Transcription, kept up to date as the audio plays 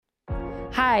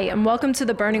Hi, and welcome to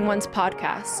the Burning Ones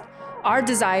podcast. Our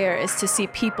desire is to see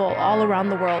people all around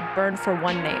the world burn for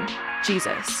one name,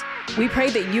 Jesus. We pray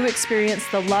that you experience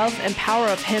the love and power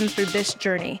of Him through this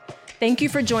journey. Thank you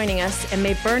for joining us, and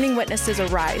may burning witnesses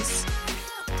arise.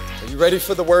 Are you ready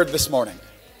for the word this morning?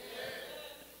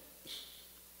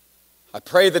 I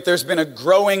pray that there's been a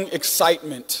growing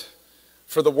excitement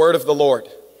for the word of the Lord.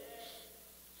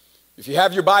 If you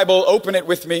have your Bible, open it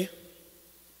with me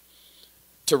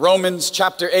to Romans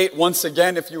chapter 8. Once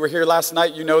again, if you were here last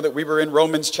night, you know that we were in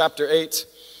Romans chapter 8.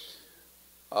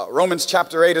 Romans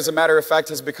chapter 8, as a matter of fact,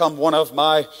 has become one of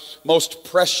my most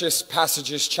precious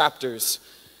chapters.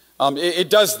 It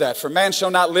does that. For man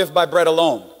shall not live by bread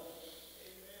alone.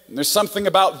 And there's something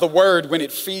about the word when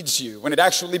it feeds you, when it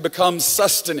actually becomes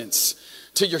sustenance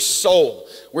to your soul,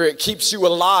 where it keeps you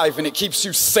alive and it keeps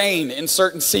you sane in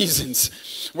certain seasons,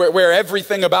 where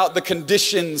everything about the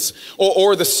conditions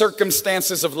or the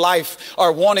circumstances of life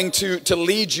are wanting to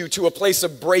lead you to a place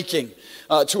of breaking,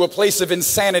 to a place of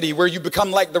insanity, where you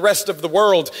become like the rest of the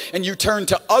world and you turn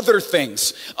to other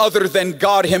things other than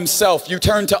God Himself. You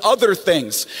turn to other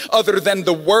things other than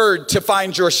the Word to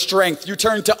find your strength. You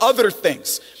turn to other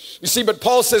things. You see, but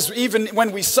Paul says even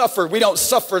when we suffer, we don't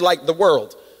suffer like the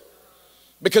world,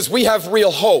 because we have real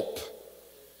hope.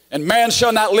 And man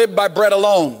shall not live by bread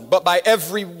alone, but by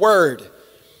every word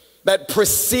that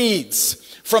proceeds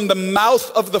from the mouth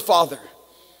of the Father.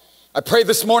 I pray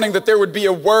this morning that there would be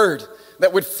a word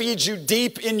that would feed you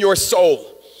deep in your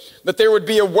soul, that there would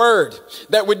be a word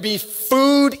that would be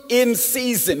food in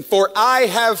season. For I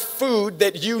have food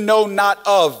that you know not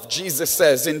of, Jesus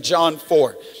says in John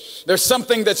 4. There's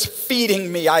something that's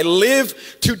feeding me. I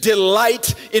live to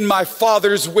delight in my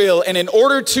Father's will. And in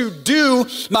order to do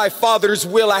my Father's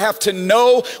will, I have to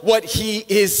know what He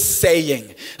is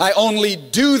saying. I only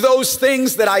do those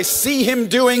things that I see Him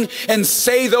doing and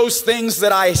say those things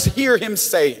that I hear Him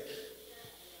saying.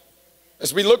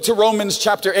 As we look to Romans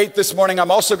chapter 8 this morning, I'm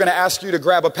also going to ask you to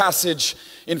grab a passage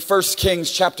in 1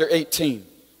 Kings chapter 18.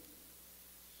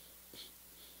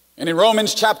 And in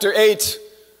Romans chapter 8,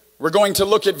 we're going to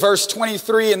look at verse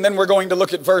 23, and then we're going to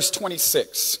look at verse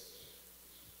 26.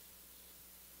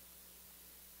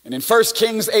 And in 1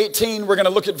 Kings 18, we're going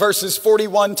to look at verses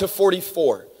 41 to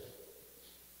 44.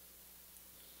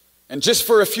 And just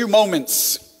for a few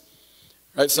moments,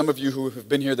 right, some of you who have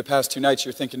been here the past 2 nights,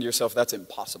 you're thinking to yourself, that's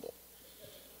impossible.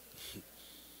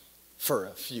 For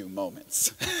a few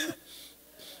moments.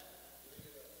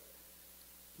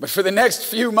 But for the next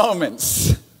few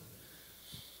moments,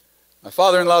 my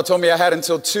father-in-law told me I had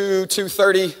until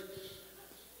 2:30.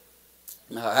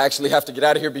 I actually have to get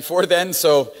out of here before then,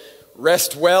 so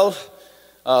rest well,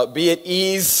 be at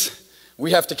ease.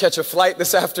 We have to catch a flight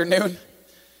this afternoon.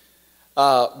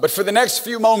 But for the next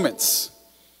few moments,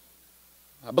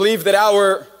 I believe that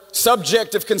our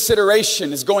subject of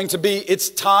consideration is going to be,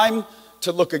 it's time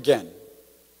to look again.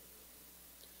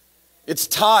 It's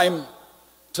time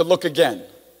to look again.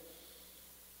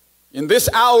 In this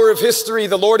hour of history,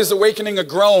 the Lord is awakening a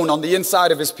groan on the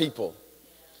inside of His people.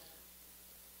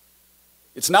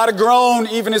 It's not a groan,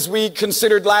 even as we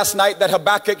considered last night, that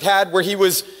Habakkuk had, where he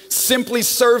was simply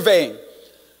surveying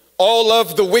all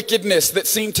of the wickedness that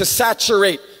seemed to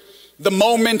saturate the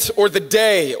moment or the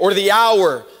day or the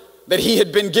hour that he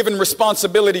had been given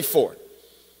responsibility for.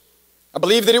 I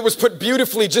believe that it was put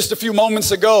beautifully just a few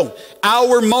moments ago.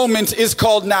 Our moment is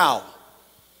called now.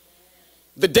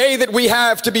 The day that we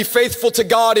have to be faithful to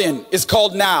God in is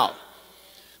called now.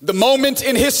 The moment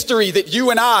in history that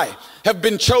you and I have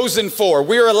been chosen for.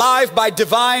 We are alive by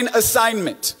divine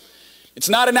assignment. It's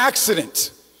not an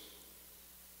accident.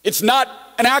 It's not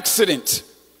an accident.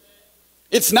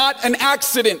 It's not an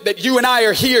accident that you and I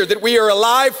are here, that we are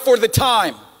alive for the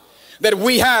time that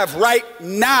we have right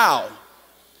now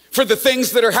for the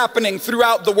things that are happening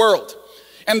throughout the world.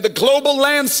 And the global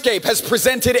landscape has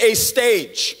presented a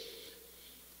stage.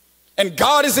 And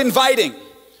God is inviting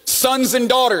sons and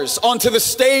daughters onto the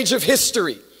stage of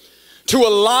history to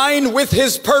align with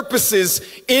His purposes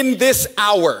in this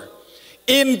hour,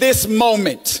 in this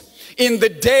moment, in the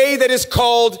day that is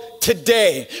called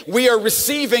today. We are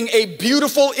receiving a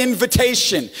beautiful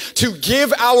invitation to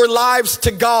give our lives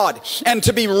to God and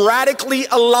to be radically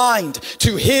aligned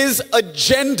to His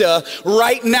agenda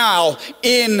right now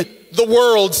in the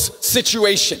world's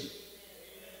situation.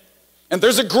 And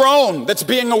there's a groan that's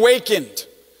being awakened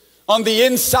on the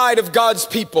inside of God's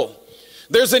people.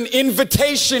 There's an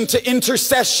invitation to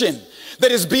intercession that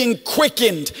is being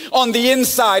quickened on the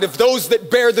inside of those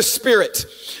that bear the Spirit.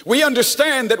 we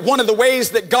understand that one of the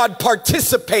ways that God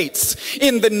participates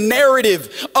in the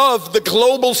narrative of the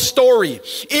global story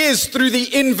is through the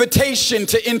invitation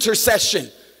to intercession.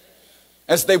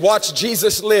 As they watched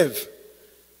Jesus live,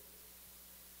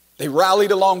 they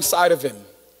rallied alongside of him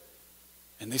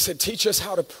and they said, teach us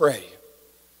how to pray.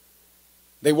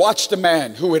 They watched a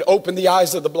man who had opened the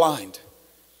eyes of the blind.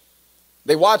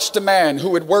 They watched a man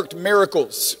who had worked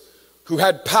miracles, who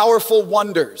had powerful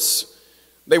wonders.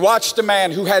 They watched a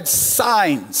man who had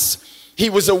signs. He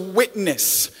was a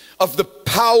witness of the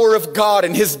power of God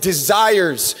and his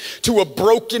desires to a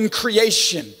broken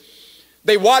creation.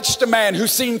 They watched a man who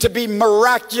seemed to be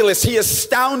miraculous. He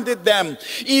astounded them,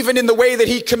 even in the way that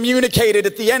he communicated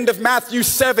at the end of Matthew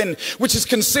 7, which is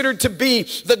considered to be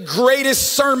the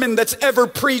greatest sermon that's ever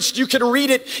preached. You could read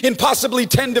it in possibly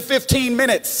 10 to 15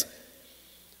 minutes.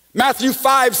 Matthew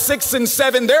 5, 6, and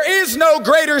 7, there is no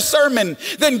greater sermon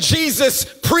than Jesus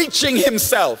preaching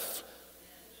himself.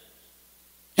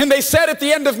 And they said at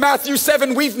the end of Matthew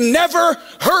 7, we've never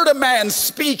heard a man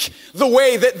speak the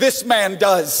way that this man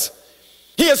does.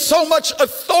 He has so much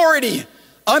authority,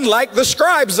 unlike the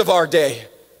scribes of our day.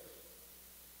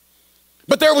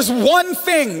 But there was one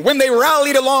thing when they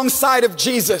rallied alongside of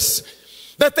Jesus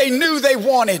that they knew they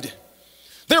wanted.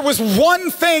 There was one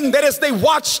thing that as they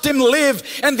watched him live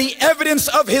and the evidence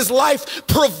of his life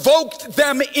provoked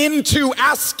them into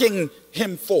asking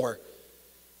him for.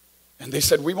 And they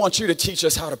said, we want you to teach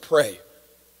us how to pray.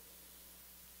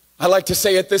 I like to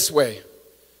say it this way.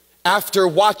 After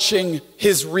watching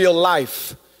his real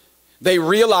life, they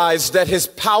realized that his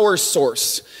power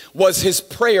source was his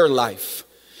prayer life.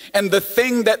 And the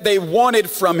thing that they wanted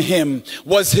from him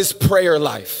was his prayer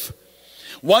life.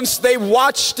 Once they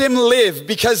watched him live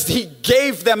because he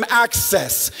gave them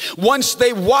access. Once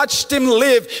they watched him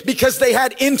live because they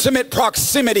had intimate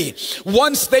proximity.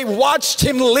 Once they watched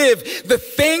him live, the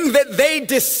thing that they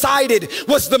decided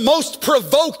was the most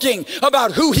provoking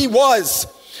about who he was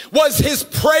his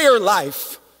prayer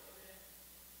life.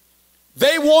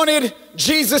 They wanted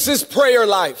Jesus's prayer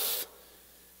life.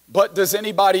 But does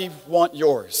anybody want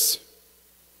yours?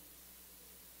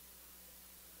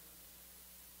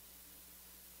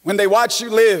 When they watch you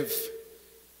live,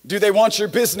 do they want your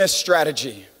business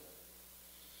strategy?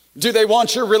 Do they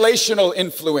want your relational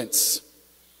influence?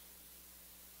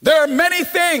 There are many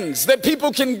things that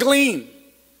people can glean.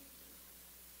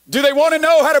 Do they want to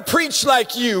know how to preach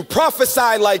like you,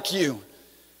 prophesy like you?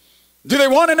 Do they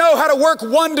want to know how to work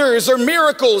wonders or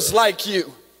miracles like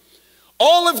you?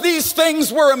 All of these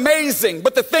things were amazing,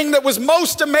 but the thing that was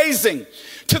most amazing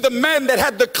to the men that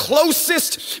had the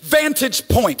closest vantage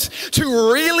point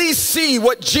to really see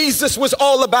what Jesus was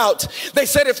all about, they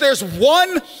said, if there's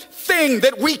one thing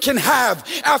that we can have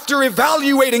after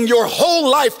evaluating your whole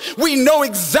life, we know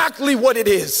exactly what it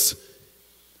is.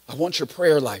 I want your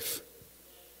prayer life.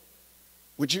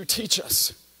 Would you teach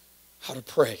us how to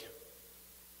pray?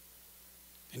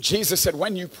 And Jesus said,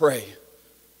 when you pray,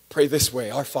 pray this way,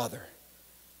 our Father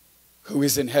who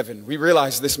is in heaven. We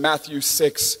realize this, Matthew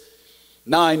 6,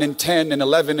 9 and 10 and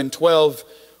 11 and 12.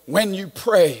 When you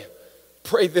pray,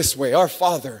 pray this way, our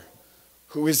Father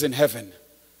who is in heaven.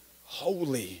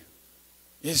 Holy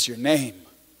is your name.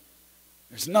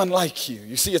 There's none like you.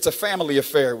 You see, it's a family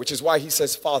affair, which is why he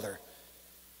says Father.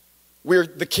 We're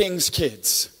the king's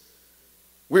kids.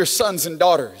 We're sons and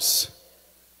daughters.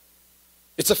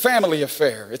 It's a family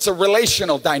affair. It's a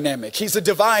relational dynamic. He's a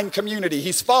divine community.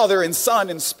 He's Father and Son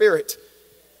and Spirit.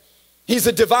 He's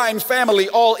a divine family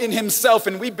all in himself,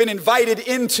 and we've been invited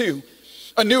into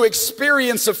a new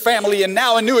experience of family and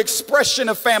now a new expression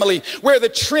of family where the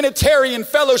Trinitarian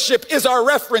fellowship is our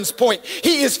reference point.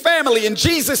 He is family, and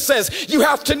Jesus says you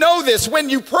have to know this when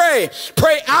you pray.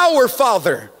 Pray our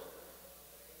Father.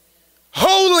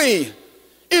 Holy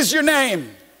is your name.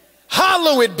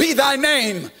 Hallowed be thy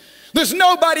name. There's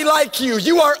nobody like you.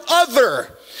 You are other.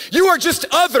 You are just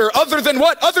other. Other than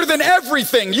what? Other than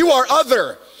everything. You are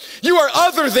other. You are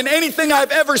other than anything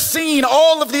I've ever seen.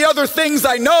 All of the other things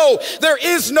I know. There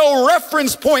is no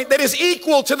reference point that is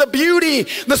equal to the beauty,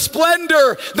 the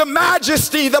splendor, the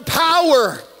majesty, the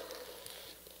power.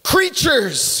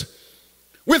 Creatures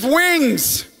with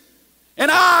wings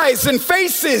and eyes and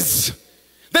faces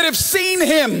that have seen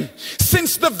him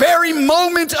since the very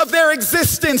moment of their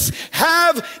existence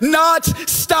have not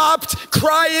stopped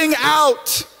crying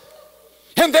out.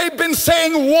 And they've been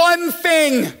saying one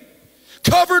thing.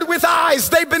 Covered with eyes,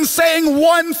 they've been saying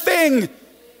one thing.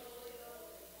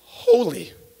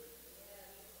 Holy.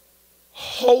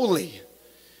 Holy.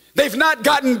 They've not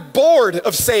gotten bored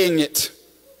of saying it.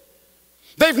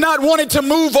 They've not wanted to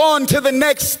move on to the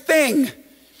next thing.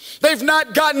 They've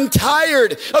not gotten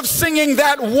tired of singing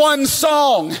that one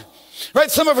song.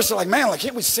 Right? Some of us are like, man, like,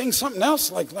 can't we sing something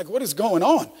else? Like what is going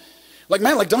on? Like,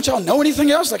 man, like, don't y'all know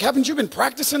anything else? Like, haven't you been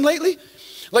practicing lately?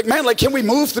 Like, man, like, can we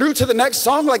move through to the next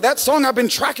song? Like, that song, I've been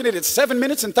tracking it at 7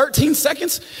 minutes and 13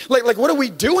 seconds. Like, what are we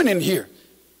doing in here?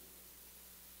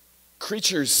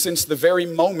 Creatures, since the very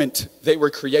moment they were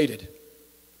created,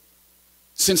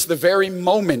 since the very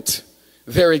moment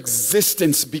their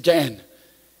existence began,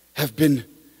 have been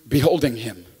beholding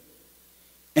him.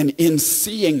 And in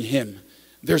seeing him,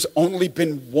 there's only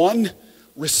been one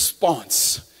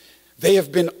response. They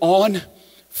have been on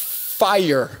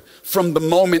fire from the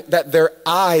moment that their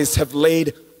eyes have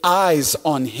laid eyes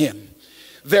on him.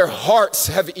 Their hearts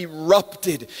have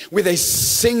erupted with a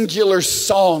singular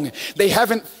song. They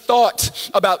haven't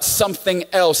thought about something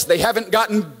else. They haven't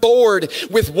gotten bored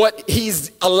with what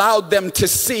he's allowed them to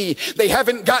see. They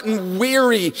haven't gotten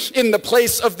weary in the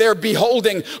place of their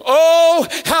beholding. Oh,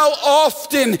 how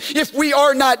often, if we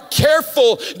are not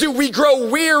careful, do we grow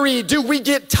weary? Do we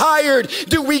get tired?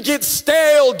 Do we get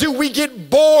stale? Do we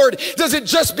get bored? Does it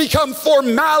just become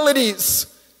formalities?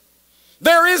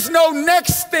 There is no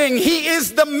next thing. He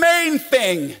is the main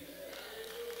thing.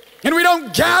 And we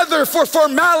don't gather for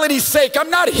formality's sake.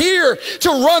 I'm not here to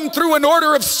run through an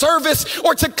order of service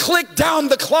or to click down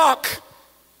the clock.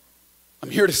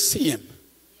 I'm here to see him.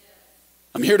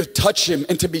 I'm here to touch him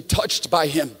and to be touched by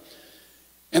him.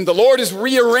 And the Lord is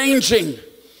rearranging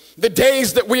the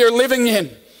days that we are living in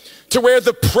to where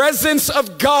the presence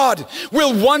of God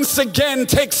will once again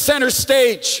take center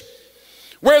stage.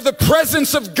 Where the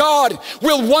presence of God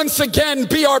will once again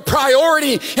be our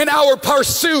priority and our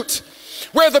pursuit.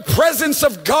 Where the presence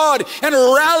of God and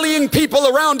rallying people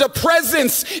around a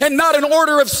presence and not an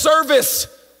order of service.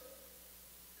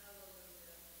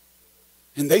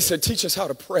 And they said, teach us how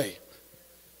to pray.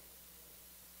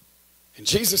 And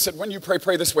Jesus said, when you pray,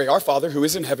 pray this way. Our Father who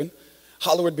is in heaven,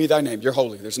 hallowed be thy name. You're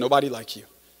holy. There's nobody like you.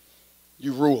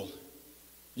 You rule.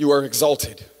 You are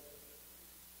exalted.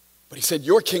 But he said,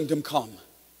 your kingdom come.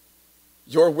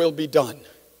 Your will be done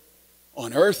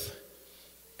on earth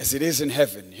as it is in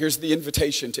heaven. Here's the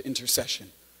invitation to intercession.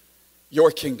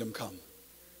 Your kingdom come.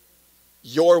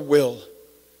 Your will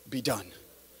be done.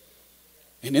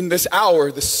 And in this hour,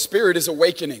 the Spirit is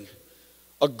awakening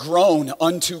a groan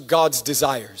unto God's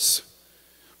desires.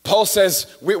 Paul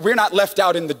says we're not left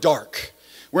out in the dark.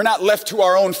 We're not left to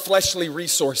our own fleshly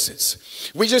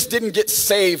resources. We just didn't get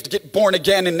saved, get born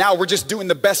again, and now we're just doing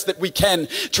the best that we can,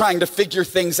 trying to figure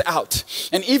things out.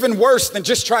 And even worse than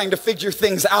just trying to figure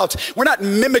things out, we're not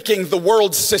mimicking the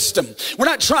world system. We're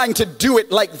not trying to do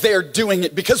it like they're doing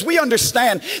it, because we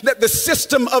understand that the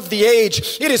system of the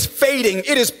age, it is fading,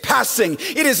 it is passing,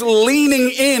 it is leaning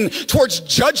in towards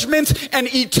judgment and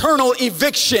eternal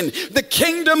eviction. The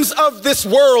kingdoms of this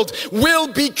world will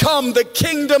become the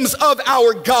kingdoms of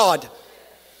our God.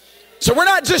 So we're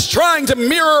not just trying to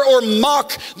mirror or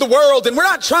mock the world, and we're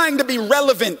not trying to be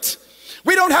relevant.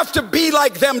 We don't have to be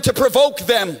like them to provoke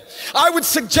them. I would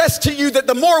suggest to you that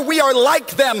the more we are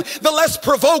like them, the less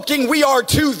provoking we are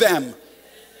to them.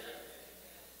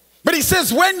 But he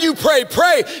says, when you pray,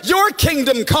 pray, your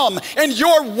kingdom come and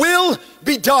your will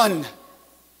be done.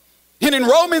 And in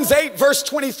Romans 8 verse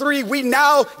 23, we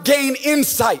now gain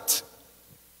insight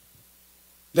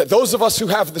that those of us who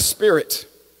have the Spirit,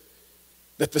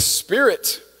 that the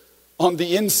Spirit on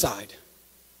the inside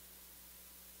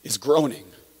is groaning.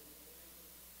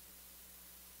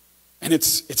 And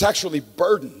it's actually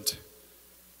burdened.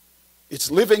 It's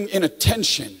living in a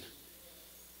tension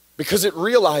because it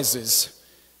realizes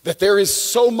that there is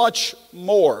so much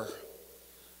more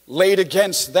laid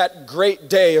against that great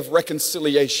day of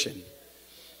reconciliation.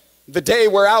 The day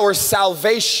where our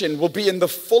salvation will be in the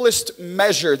fullest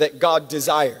measure that God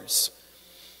desires.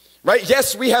 Right?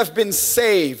 Yes, we have been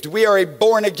saved. We are a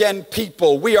born again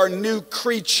people. We are new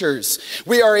creatures.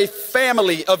 We are a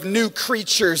family of new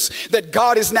creatures that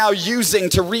God is now using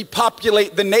to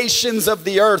repopulate the nations of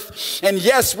the earth. And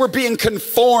yes, we're being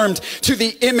conformed to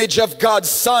the image of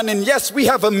God's Son. And yes, we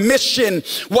have a mission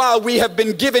while we have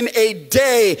been given a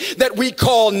day that we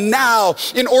call now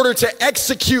in order to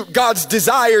execute God's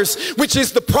desires, which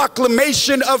is the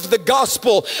proclamation of the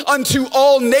gospel unto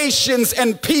all nations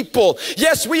and people.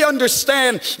 Yes, we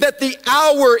understand that the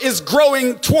hour is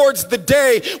growing towards the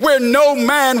day where no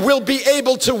man will be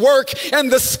able to work and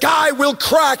the sky will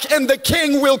crack and the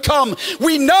king will come.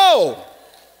 We know,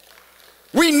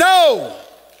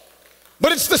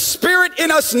 but it's the Spirit in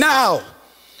us now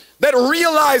that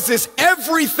realizes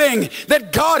everything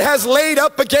that God has laid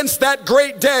up against that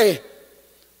great day,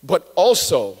 but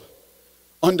also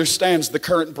understands the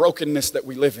current brokenness that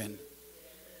we live in.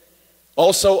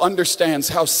 also understands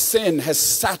how sin has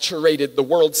saturated the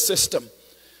world system,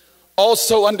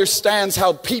 also understands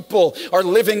how people are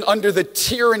living under the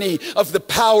tyranny of the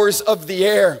powers of the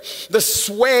air, the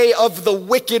sway of the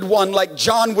wicked one, like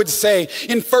John would say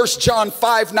in 1 John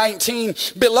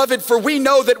 5:19. Beloved, for we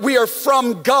know that we are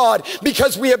from God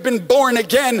because we have been born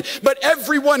again. But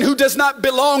everyone who does not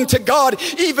belong to God,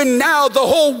 even now the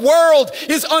whole world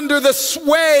is under the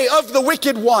sway of the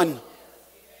wicked one.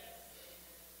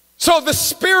 So the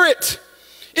Spirit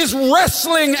is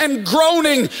wrestling and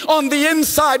groaning on the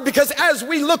inside, because as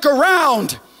we look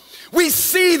around, we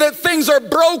see that things are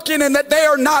broken and that they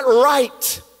are not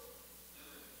right.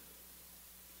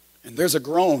 And there's a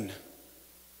groan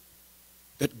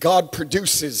that God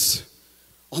produces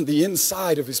on the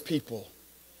inside of his people,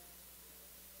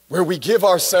 where we give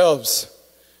ourselves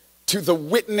to the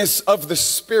witness of the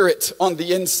Spirit on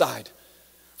the inside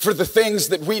for the things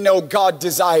that we know God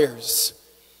desires.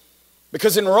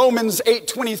 Because in Romans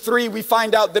 8:23, we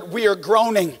find out that we are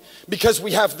groaning because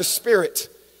we have the Spirit.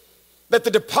 That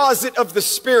the deposit of the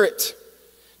Spirit,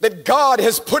 that God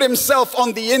has put himself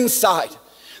on the inside.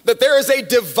 That there is a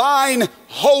divine,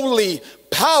 holy,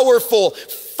 powerful,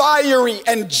 fiery,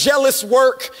 and jealous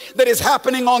work that is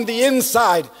happening on the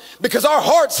inside. Because our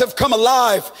hearts have come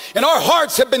alive and our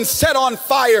hearts have been set on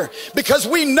fire because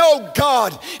we know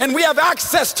God and we have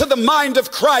access to the mind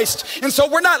of Christ. And so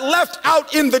we're not left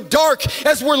out in the dark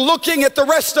as we're looking at the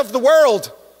rest of the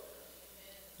world.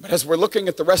 But as we're looking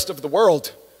at the rest of the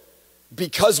world,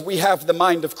 because we have the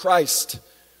mind of Christ,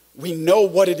 we know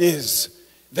what it is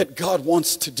that God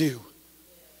wants to do.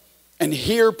 And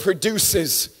here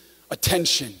produces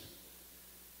attention.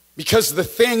 Because the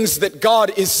things that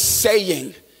God is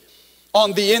saying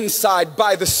on the inside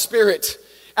by the Spirit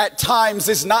at times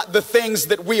is not the things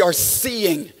that we are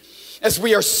seeing as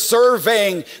we are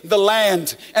surveying the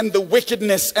land and the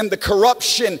wickedness and the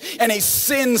corruption and a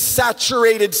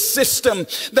sin-saturated system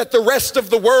that the rest of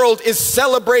the world is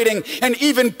celebrating and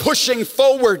even pushing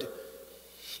forward.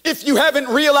 If you haven't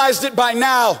realized it by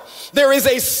now, there is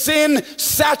a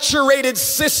sin-saturated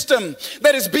system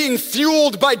that is being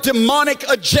fueled by demonic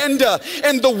agenda,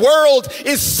 and the world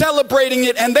is celebrating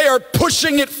it and they are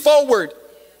pushing it forward.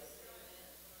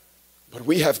 But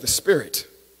we have the Spirit.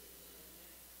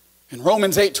 In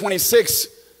Romans 8:26,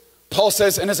 Paul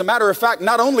says, and as a matter of fact,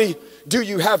 not only do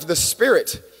you have the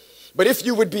Spirit, but if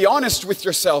you would be honest with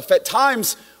yourself, at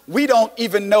times we don't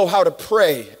even know how to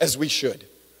pray as we should.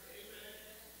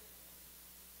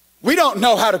 We don't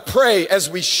know how to pray as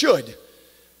we should.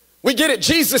 We get it.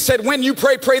 Jesus said, when you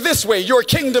pray, pray this way. Your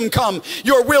kingdom come,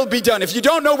 your will be done. If you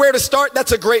don't know where to start,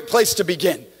 that's a great place to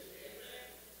begin.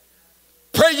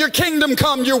 Pray your kingdom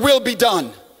come, your will be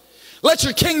done. Let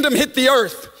your kingdom hit the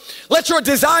earth. Let your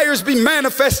desires be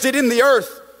manifested in the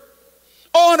earth,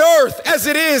 on earth as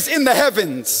it is in the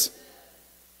heavens.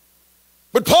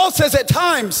 But Paul says at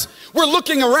times we're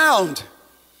looking around.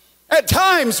 At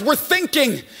times we're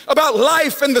thinking about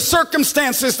life and the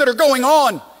circumstances that are going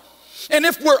on. And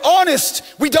if we're honest,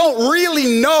 we don't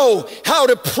really know how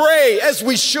to pray as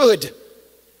we should.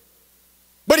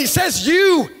 But he says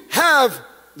you have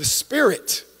the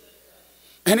Spirit.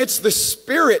 And it's the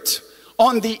Spirit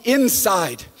on the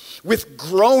inside with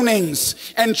groanings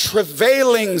and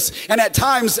travailings and at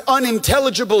times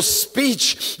unintelligible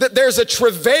speech, that there's a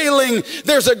travailing,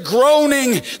 there's a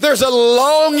groaning, there's a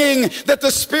longing that the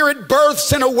Spirit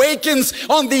births and awakens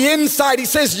on the inside. He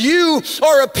says you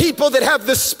are a people that have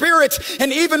the Spirit,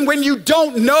 and even when you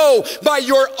don't know by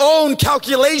your own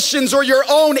calculations or your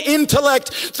own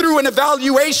intellect through an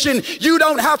evaluation, you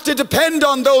don't have to depend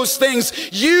on those things.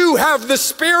 You have the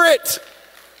Spirit.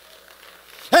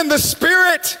 And the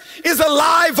Spirit is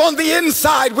alive on the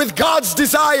inside with God's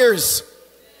desires.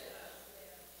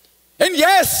 And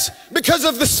yes, because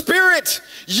of the Spirit,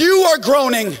 you are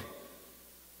groaning.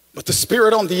 But the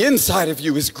Spirit on the inside of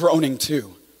you is groaning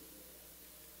too.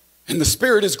 And the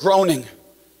Spirit is groaning.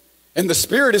 And the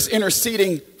Spirit is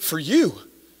interceding for you.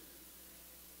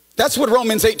 That's what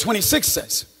Romans 8:26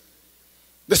 says.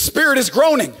 The Spirit is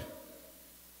groaning.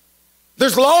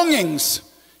 There's longings,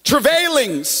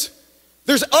 travailings.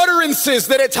 There's utterances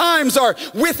that at times are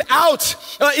without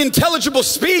intelligible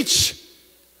speech.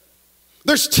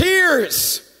 There's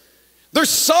tears. There's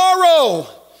sorrow.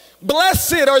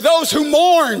 Blessed are those who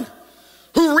mourn,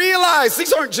 who realize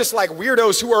these aren't just like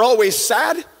weirdos who are always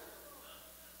sad.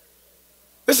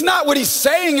 That's not what he's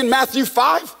saying in Matthew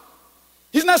 5.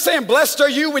 He's not saying blessed are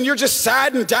you when you're just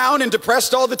sad and down and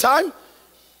depressed all the time.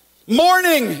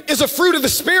 Mourning is a fruit of the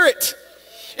Spirit.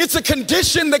 It's a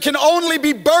condition that can only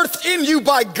be birthed in you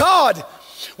by God.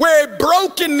 where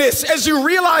brokenness, as you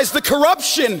realize the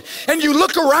corruption and you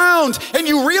look around and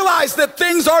you realize that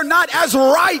things are not as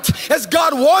right as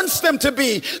God wants them to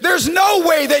be. There's no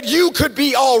way that you could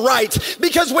be all right,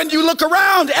 because when you look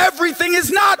around, everything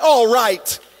is not all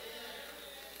right.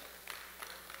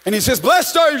 And he says,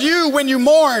 blessed are you when you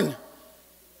mourn,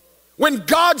 when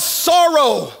God's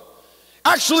sorrow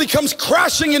actually comes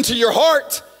crashing into your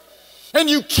heart and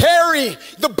you carry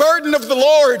the burden of the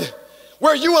Lord,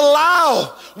 where you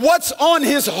allow what's on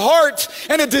his heart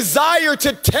and a desire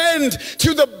to tend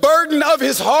to the burden of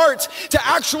his heart to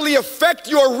actually affect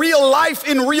your real life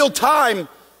in real time.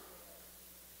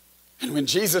 And when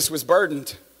Jesus was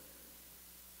burdened,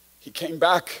 he came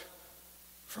back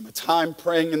from a time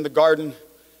praying in the garden.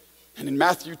 And in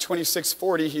Matthew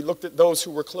 26:40, he looked at those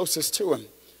who were closest to him,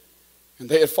 and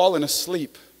they had fallen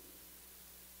asleep.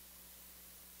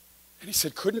 And he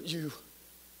said, couldn't you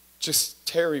just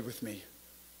tarry with me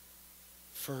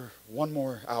for one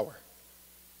more hour?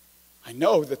 I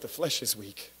know that the flesh is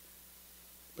weak,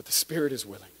 but the spirit is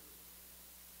willing.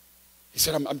 He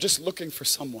said, I'm just looking for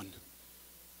someone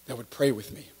that would pray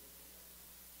with me.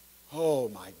 Oh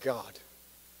my God.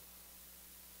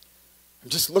 I'm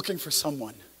just looking for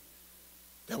someone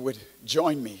that would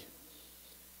join me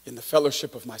in the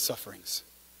fellowship of my sufferings.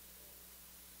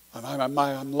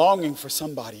 I'm longing for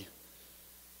somebody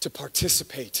to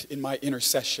participate in my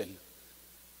intercession.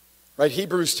 Right?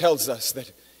 Hebrews tells us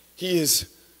that he is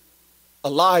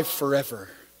alive forever,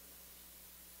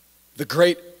 the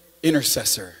great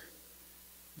intercessor,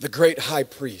 the great high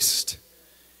priest.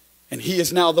 And he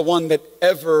is now the one that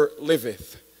ever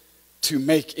liveth to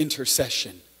make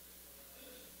intercession.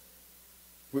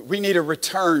 We need a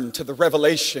return to the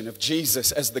revelation of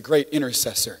Jesus as the great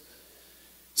intercessor,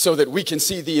 so that we can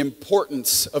see the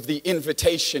importance of the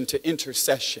invitation to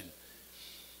intercession.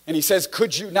 And he says,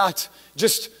 could you not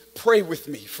just pray with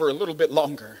me for a little bit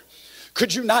longer?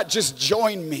 Could you not just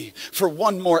join me for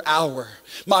one more hour?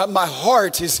 My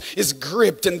heart is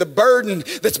gripped, and the burden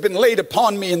that's been laid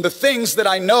upon me and the things that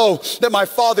I know that my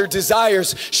Father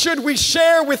desires. Should we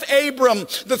share with Abram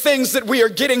the things that we are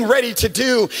getting ready to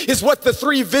do, is what the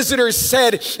three visitors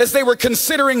said as they were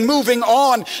considering moving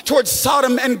on towards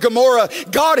Sodom and Gomorrah.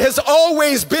 God has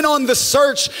always been on the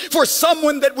search for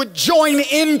someone that would join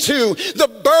into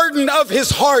the burden of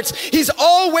his heart. He's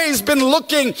always been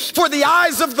looking for the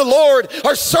eyes of the Lord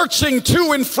are searching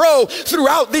to and fro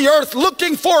throughout the earth,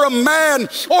 looking for a man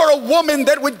or a woman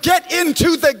that would get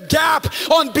into the gap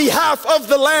on behalf of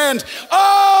the land.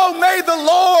 Oh, may the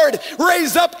Lord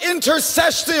raise up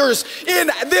intercessors in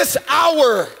this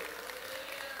hour.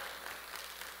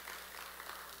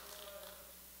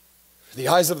 The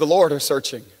eyes of the Lord are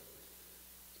searching.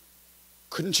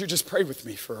 Couldn't you just pray with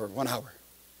me for 1 hour?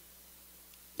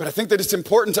 But I think that it's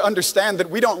important to understand that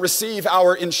we don't receive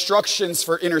our instructions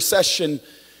for intercession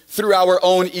through our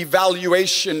own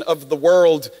evaluation of the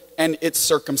world and its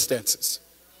circumstances.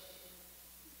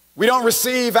 We don't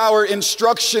receive our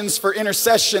instructions for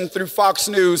intercession through Fox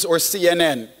News or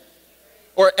CNN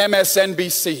or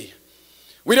MSNBC.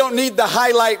 We don't need the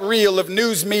highlight reel of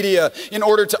news media in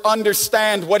order to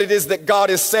understand what it is that God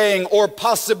is saying, or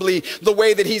possibly the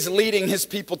way that he's leading his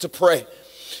people to pray.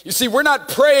 You see, we're not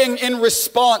praying in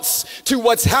response to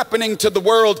what's happening to the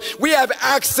world. We have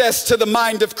access to the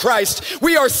mind of Christ.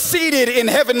 We are seated in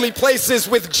heavenly places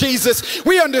with Jesus.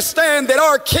 We understand that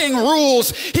our King rules.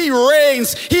 He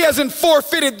reigns. He hasn't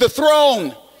forfeited the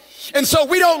throne. And so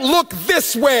we don't look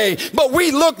this way, but we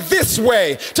look this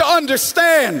way to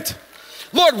understand,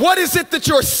 Lord, what is it that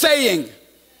you're saying?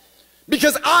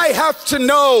 Because I have to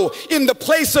know in the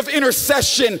place of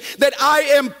intercession that I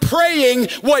am praying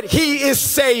what he is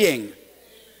saying.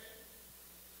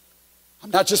 I'm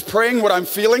not just praying what I'm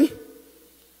feeling.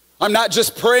 I'm not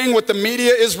just praying what the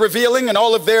media is revealing and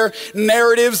all of their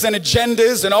narratives and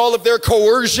agendas and all of their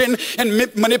coercion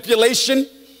and manipulation.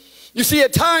 You see,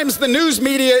 at times the news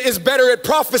media is better at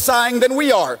prophesying than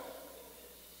we are,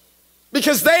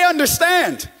 because they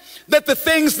understand that the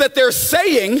things that they're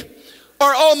saying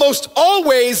are almost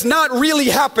always not really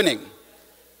happening.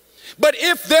 But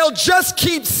if they'll just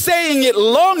keep saying it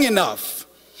long enough,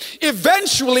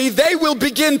 eventually they will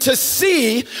begin to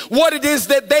see what it is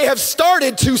that they have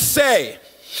started to say.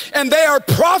 And they are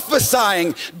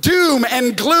prophesying doom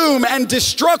and gloom and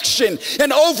destruction.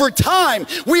 And over time,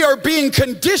 we are being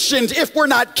conditioned, if we're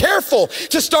not careful,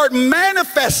 to start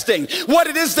manifesting what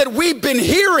it is that we've been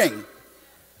hearing.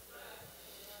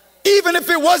 Even if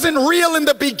it wasn't real in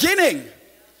the beginning,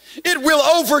 it will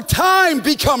over time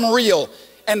become real.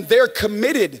 And they're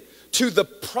committed to the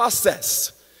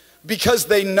process because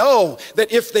they know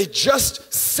that if they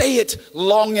just say it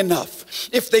long enough,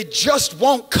 if they just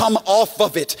won't come off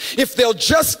of it, if they'll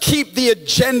just keep the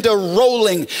agenda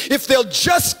rolling, if they'll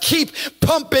just keep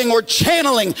pumping or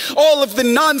channeling all of the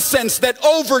nonsense, that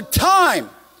over time,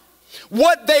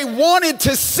 what they wanted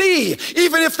to see,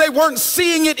 even if they weren't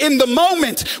seeing it in the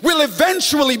moment, will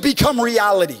eventually become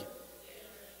reality.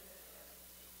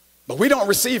 But we don't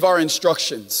receive our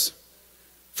instructions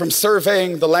from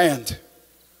surveying the land.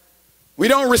 We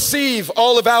don't receive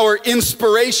all of our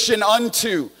inspiration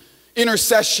unto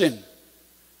intercession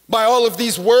by all of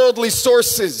these worldly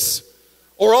sources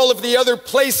or all of the other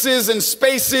places and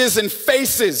spaces and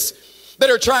faces that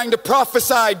are trying to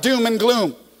prophesy doom and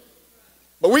gloom.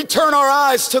 But we turn our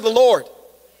eyes to the Lord.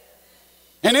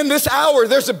 And in this hour,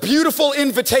 there's a beautiful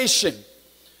invitation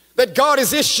that God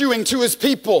is issuing to his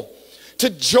people to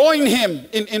join him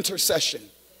in intercession,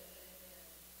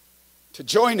 to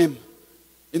join him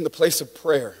in the place of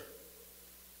prayer,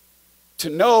 to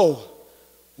know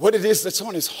what it is that's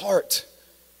on his heart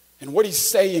and what he's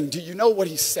saying. Do you know what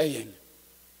he's saying?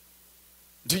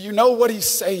 Do you know what he's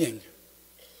saying?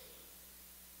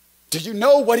 Do you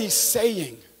know what he's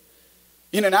saying?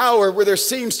 In an hour where there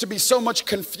seems to be so much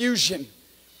confusion,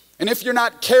 and if you're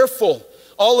not careful,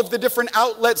 all of the different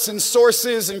outlets and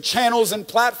sources and channels and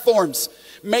platforms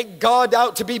make God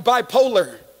out to be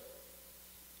bipolar.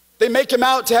 They make him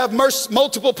out to have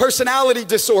multiple personality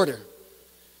disorder,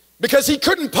 because he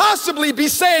couldn't possibly be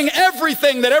saying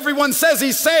everything that everyone says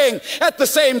he's saying at the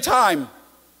same time.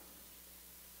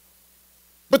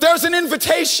 But there's an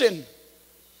invitation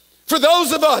for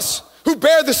those of us who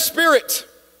bear the Spirit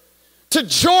to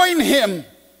join him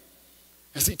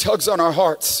as he tugs on our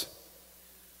hearts,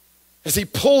 as he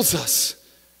pulls us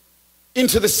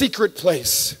into the secret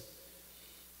place.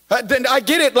 Then I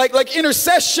get it, like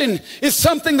intercession is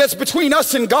something that's between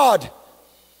us and God.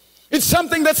 It's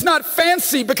something that's not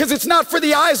fancy because it's not for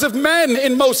the eyes of men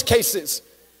in most cases.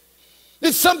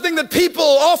 It's something that people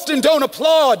often don't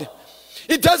applaud.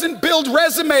 It doesn't build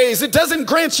resumes. It doesn't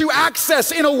grant you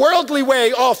access in a worldly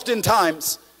way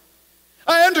oftentimes.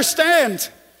 I understand.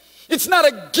 It's not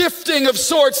a gifting of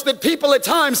sorts that people at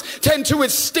times tend to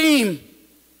esteem.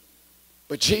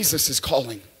 But Jesus is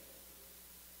calling.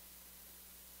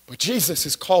 But Jesus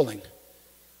is calling.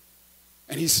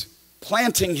 And he's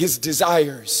planting his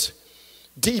desires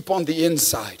deep on the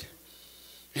inside.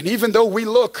 And even though we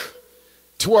look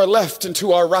to our left and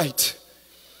to our right,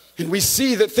 and we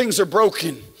see that things are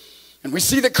broken, and we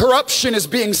see that corruption is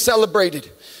being celebrated,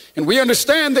 and we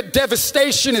understand that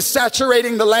devastation is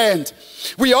saturating the land,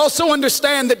 we also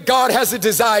understand that God has a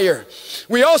desire.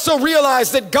 We also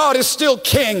realize that God is still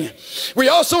king. We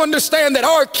also understand that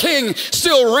our king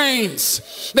still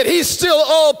reigns, that he's still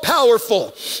all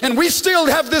powerful. And we still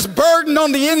have this burden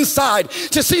on the inside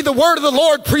to see the word of the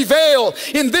Lord prevail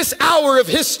in this hour of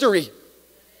history.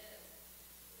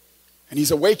 And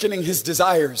he's awakening his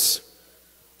desires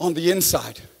on the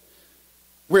inside,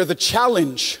 where the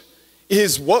challenge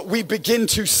is what we begin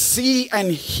to see and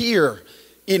hear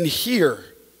in here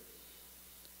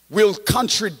will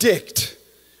contradict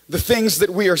the things that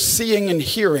we are seeing and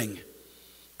hearing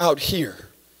out here.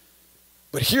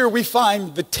 But here we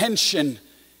find the tension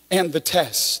and the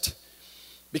test,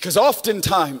 because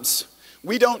oftentimes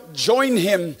we don't join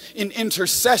him in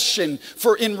intercession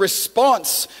for in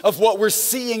response of what we're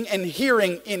seeing and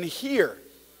hearing in here.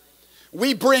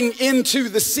 We bring into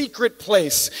the secret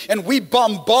place and we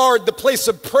bombard the place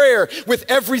of prayer with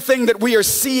everything that we are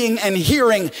seeing and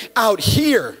hearing out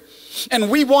here.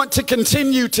 And we want to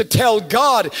continue to tell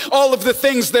God all of the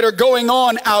things that are going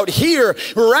on out here,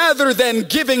 rather than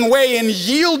giving way and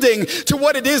yielding to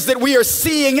what it is that we are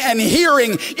seeing and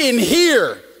hearing in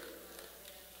here.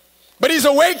 But he's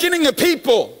awakening a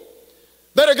people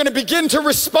that are going to begin to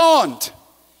respond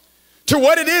to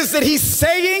what it is that he's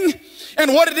saying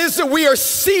and what it is that we are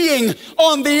seeing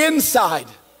on the inside.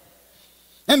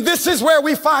 And this is where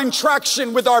we find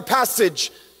traction with our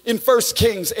passage in 1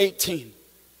 Kings 18.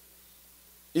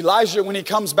 Elijah, when he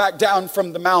comes back down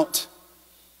from the mount,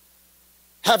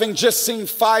 having just seen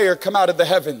fire come out of the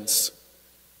heavens,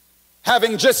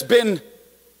 having just been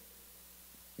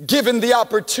given the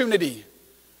opportunity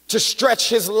to stretch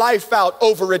his life out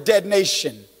over a dead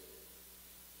nation.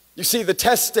 You see, the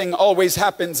testing always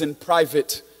happens in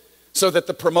private so that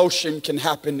the promotion can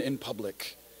happen in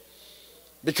public.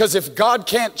 Because if God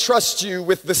can't trust you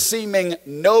with the seeming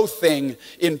no thing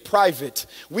in private,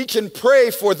 we can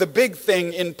pray for the big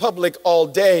thing in public all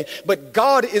day, but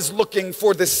God is looking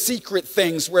for the secret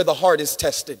things where the heart is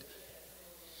tested.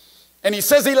 And he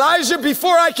says, Elijah,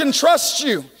 before I can trust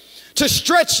you to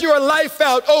stretch your life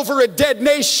out over a dead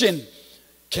nation,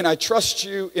 Can I trust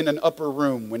you in an upper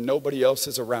room when nobody else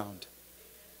is around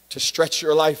to stretch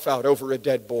your life out over a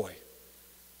dead boy?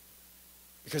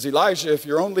 Because Elijah, if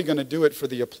you're only going to do it for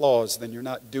the applause, then you're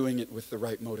not doing it with the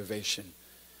right motivation.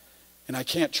 And I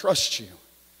can't trust you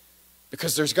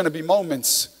because there's going to be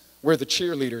moments where the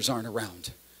cheerleaders aren't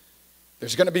around.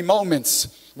 There's going to be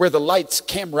moments where the lights,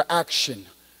 camera, action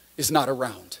is not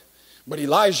around. But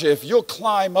Elijah, if you'll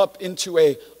climb up into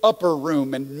a upper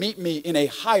room and meet me in a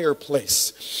higher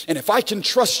place, and if I can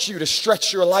trust you to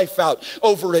stretch your life out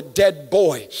over a dead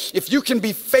boy, if you can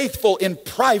be faithful in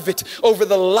private over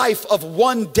the life of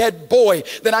one dead boy,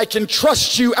 then I can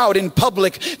trust you out in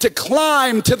public to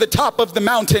climb to the top of the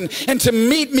mountain and to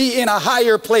meet me in a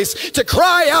higher place, to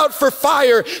cry out for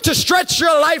fire, to stretch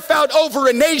your life out over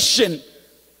a nation.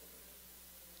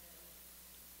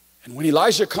 And when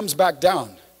Elijah comes back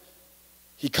down,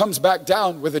 he comes back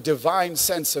down with a divine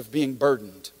sense of being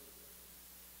burdened.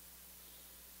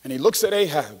 And he looks at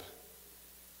Ahab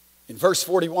in verse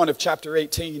 41 of chapter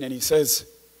 18, and he says,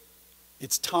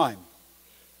 it's time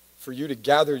for you to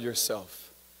gather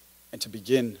yourself and to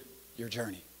begin your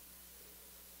journey.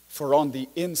 For on the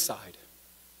inside,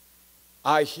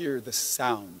 I hear the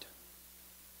sound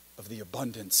of the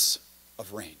abundance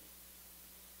of rain.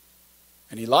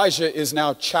 And Elijah is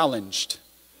now challenged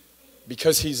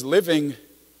because he's living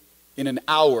in an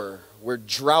hour where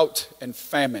drought and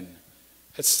famine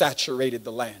has saturated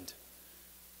the land.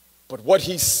 But what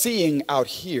he's seeing out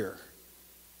here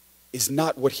is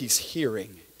not what he's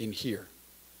hearing in here.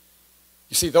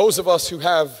 You see, those of us who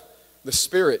have the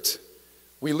Spirit,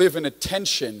 we live in a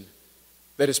tension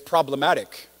that is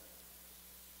problematic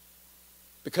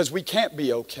because we can't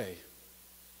be okay.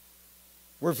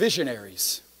 We're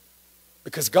visionaries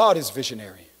because God is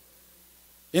visionary.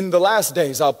 In the last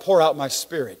days, I'll pour out my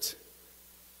Spirit.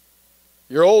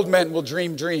 Your old men will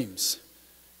dream dreams.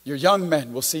 Your young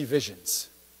men will see visions.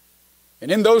 And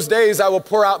in those days, I will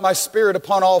pour out my Spirit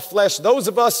upon all flesh. Those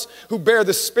of us who bear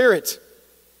the Spirit,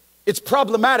 it's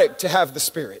problematic to have the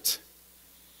Spirit.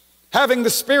 Having the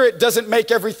Spirit doesn't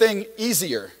make everything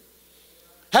easier.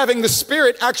 Having the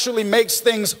Spirit actually makes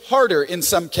things harder in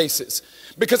some cases.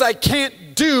 Because I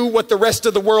can't do what the rest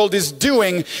of the world is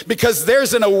doing because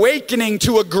there's an awakening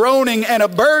to a groaning and a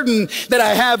burden that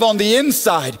I have on the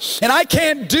inside. And I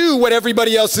can't do what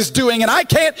everybody else is doing, and I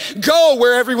can't go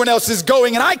where everyone else is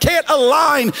going, and I can't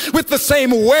align with the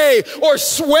same way or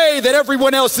sway that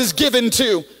everyone else is given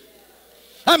to.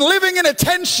 I'm living in a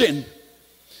tension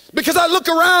because I look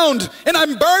around and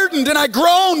I'm burdened and I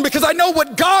groan because I know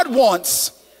what God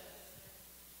wants.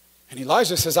 And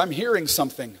Elijah says, I'm hearing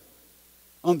something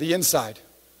on the inside.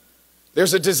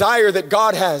 There's a desire that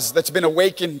God has that's been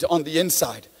awakened on the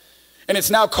inside. And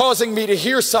it's now causing me to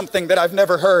hear something that I've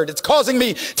never heard. It's causing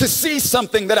me to see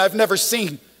something that I've never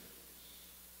seen.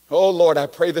 Oh Lord, I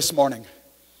pray this morning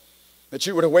that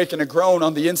you would awaken a groan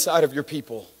on the inside of your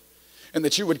people and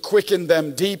that you would quicken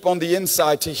them deep on the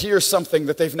inside to hear something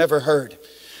that they've never heard.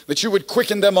 That you would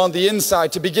quicken them on the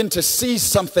inside to begin to see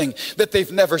something that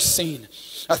they've never seen.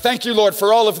 I thank you, Lord,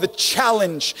 for all of the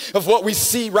challenge of what we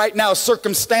see right now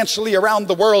circumstantially around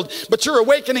the world. But you're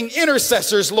awakening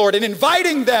intercessors, Lord, and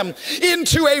inviting them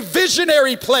into a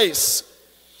visionary place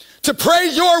to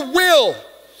pray your will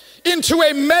into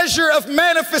a measure of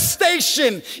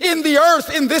manifestation in the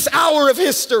earth in this hour of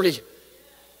history.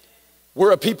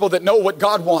 We're a people that know what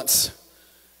God wants.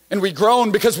 And we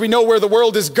groan because we know where the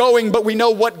world is going, but we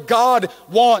know what God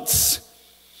wants.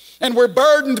 And we're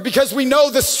burdened because we know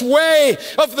the sway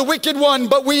of the wicked one,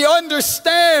 but we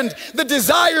understand the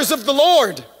desires of the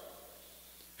Lord.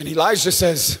 And Elijah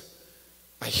says,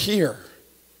 I hear.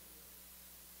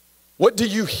 What do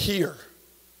you hear?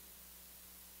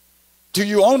 Do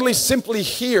you only simply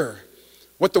hear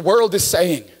what the world is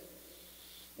saying?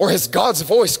 Or has God's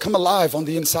voice come alive on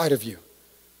the inside of you?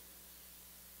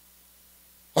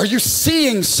 Are you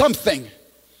seeing something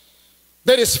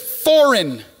that is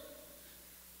foreign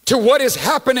to what is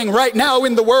happening right now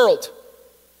in the world?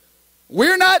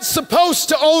 We're not supposed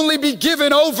to only be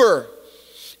given over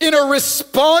in a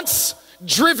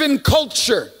response-driven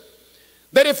culture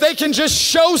that if they can just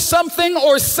show something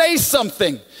or say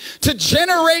something to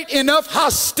generate enough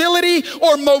hostility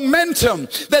or momentum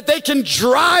that they can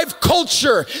drive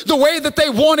culture the way that they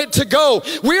want it to go.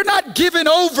 We're not given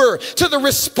over to the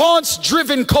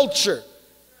response-driven culture.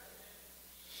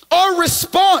 Our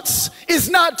response is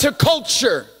not to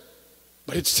culture,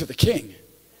 but it's to the King.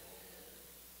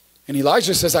 And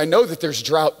Elijah says, I know that there's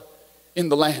drought in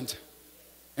the land.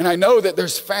 And I know that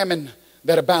there's famine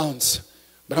that abounds.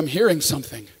 But I'm hearing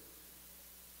something.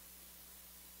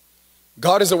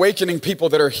 God is awakening people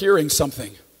that are hearing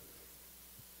something.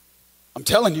 I'm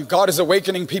telling you, God is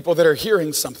awakening people that are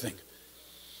hearing something.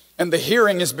 And the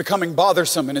hearing is becoming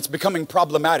bothersome and it's becoming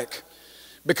problematic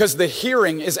because the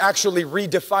hearing is actually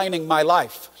redefining my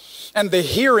life. And the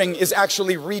hearing is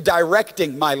actually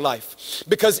redirecting my life.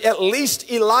 Because at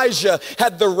least Elijah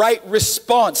had the right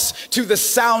response to the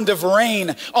sound of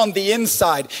rain on the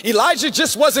inside. Elijah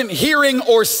just wasn't hearing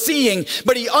or seeing,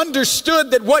 but he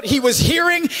understood that what he was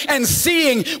hearing and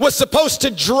seeing was supposed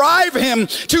to drive him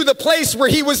to the place where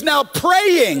he was now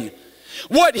praying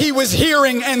what he was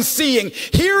hearing and seeing.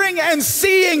 Hearing and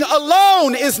seeing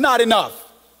alone is not enough.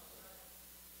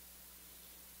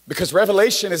 Because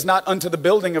revelation is not unto the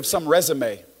building of some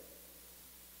resume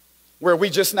where we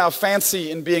just now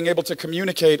fancy in being able to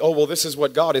communicate, oh, well, this is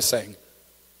what God is saying.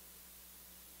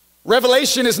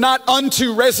 Revelation is not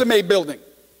unto resume building,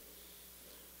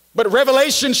 but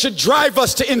revelation should drive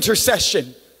us to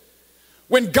intercession.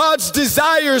 When God's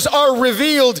desires are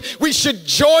revealed, we should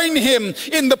join him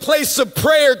in the place of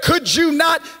prayer. Could you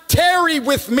not tarry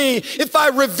with me if I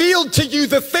revealed to you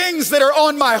the things that are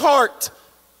on my heart?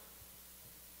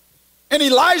 And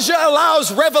Elijah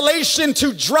allows revelation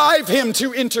to drive him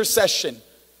to intercession.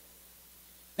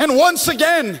 And once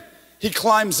again, he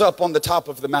climbs up on the top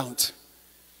of the mount.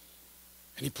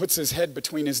 And he puts his head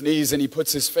between his knees and he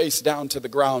puts his face down to the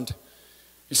ground.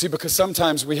 You see, because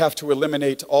sometimes we have to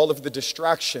eliminate all of the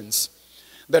distractions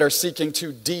that are seeking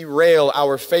to derail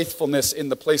our faithfulness in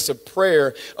the place of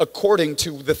prayer according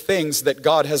to the things that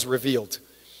God has revealed.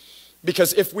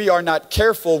 Because if we are not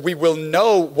careful, we will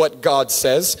know what God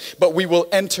says, but we will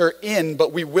enter in,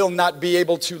 but we will not be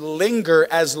able to linger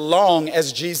as long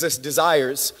as Jesus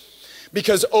desires.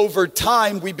 Because over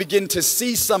time, we begin to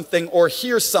see something or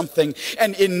hear something,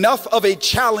 and enough of a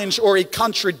challenge or a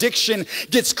contradiction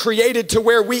gets created to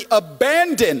where we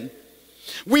abandon.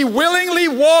 We willingly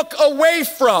walk away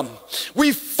from.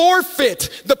 We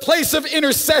forfeit the place of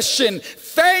intercession.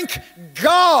 Thank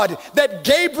God that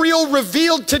Gabriel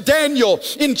revealed to Daniel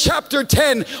in chapter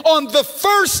 10, on the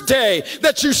first day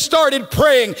that you started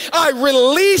praying, I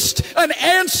released an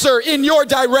answer in your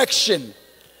direction.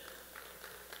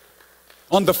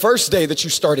 On the first day that you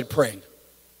started praying,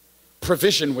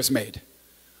 provision was made.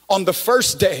 On the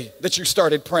first day that you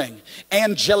started praying,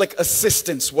 angelic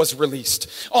assistance was released.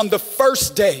 On the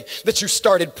first day that you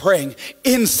started praying,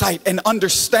 insight and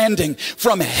understanding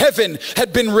from heaven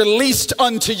had been released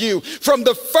unto you. From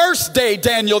the first day,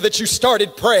 Daniel, that you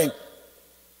started praying.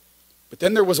 But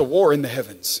then there was a war in the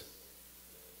heavens.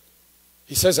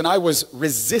 He says, and I was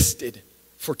resisted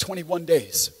for 21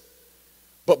 days.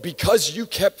 But because you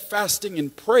kept fasting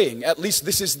and praying, at least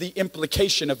this is the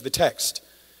implication of the text,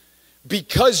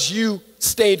 because you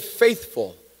stayed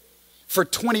faithful for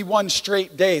 21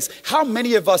 straight days. How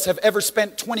many of us have ever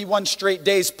spent 21 straight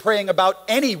days praying about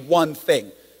any one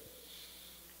thing?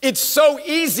 It's so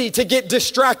easy to get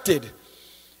distracted.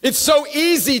 It's so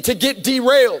easy to get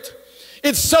derailed.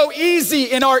 It's so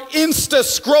easy in our Insta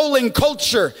scrolling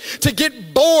culture to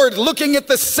get bored looking at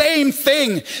the same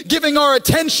thing, giving our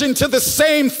attention to the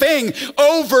same thing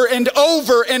over and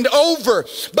over and over.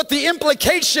 But the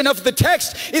implication of the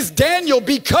text is, Daniel,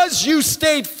 because you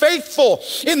stayed faithful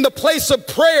in the place of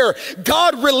prayer,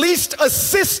 God released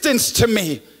assistance to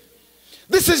me.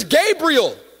 This is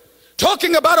Gabriel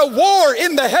talking about a war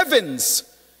in the heavens.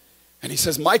 And he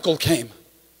says, Michael came.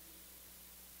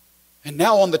 And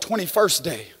now on the 21st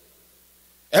day,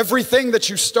 everything that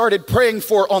you started praying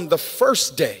for on the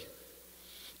first day,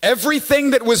 everything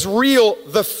that was real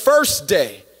the first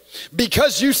day,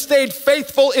 because you stayed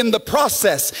faithful in the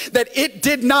process, that it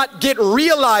did not get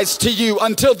realized to you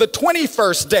until the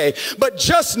 21st day. But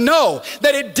just know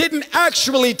that it didn't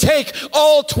actually take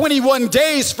all 21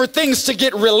 days for things to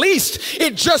get released.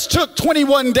 It just took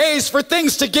 21 days for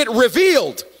things to get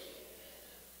revealed.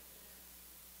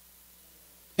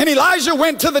 And Elijah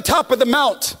went to the top of the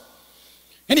mount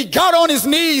and he got on his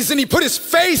knees and he put his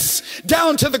face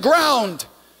down to the ground,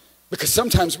 because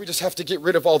sometimes we just have to get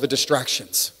rid of all the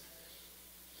distractions.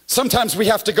 Sometimes we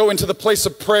have to go into the place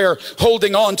of prayer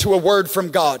holding on to a word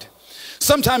from God.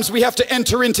 Sometimes we have to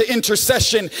enter into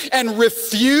intercession and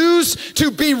refuse to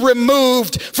be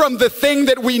removed from the thing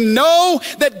that we know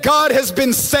that God has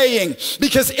been saying.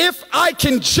 Because if I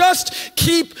can just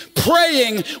keep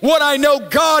praying what I know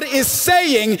God is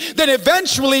saying, then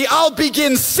eventually I'll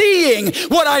begin seeing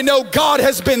what I know God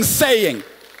has been saying.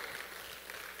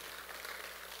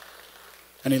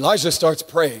 And Elijah starts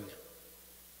praying.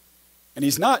 And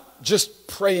he's not just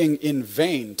praying in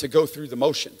vain to go through the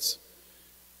motions.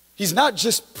 He's not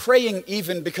just praying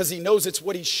even because he knows it's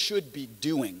what he should be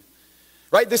doing,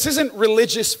 right? This isn't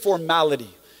religious formality.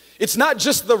 It's not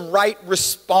just the right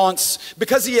response,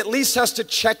 because he at least has to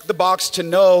check the box to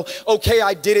know, okay,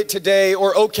 I did it today,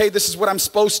 or okay, this is what I'm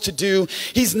supposed to do.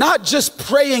 He's not just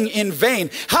praying in vain.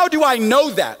 How do I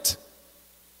know that?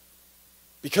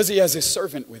 Because he has his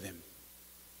servant with him.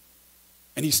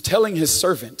 And he's telling his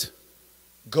servant,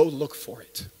 go look for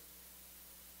it.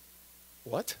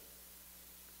 What?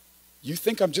 You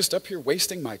think I'm just up here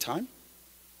wasting my time?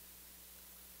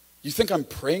 You think I'm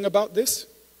praying about this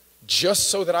just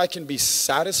so that I can be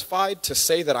satisfied to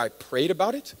say that I prayed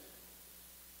about it?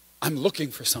 I'm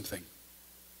looking for something.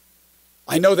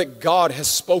 I know that God has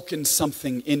spoken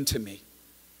something into me.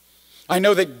 I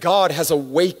know that God has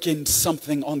awakened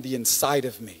something on the inside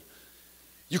of me.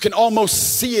 You can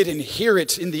almost see it and hear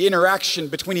it in the interaction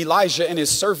between Elijah and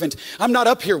his servant. I'm not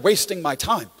up here wasting my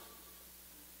time.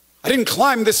 I didn't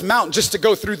climb this mountain just to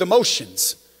go through the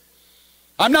motions.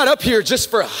 I'm not up here just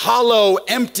for hollow,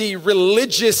 empty,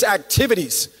 religious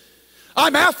activities.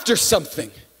 I'm after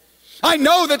something. I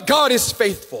know that God is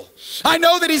faithful. I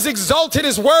know that he's exalted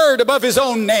his word above his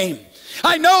own name.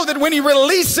 I know that when he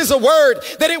releases a word,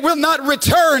 that it will not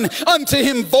return unto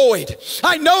him void.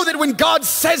 I know that when God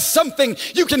says something,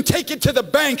 you can take it to the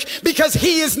bank, because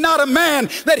he is not a man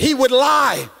that he would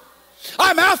lie.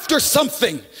 I'm after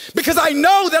something because I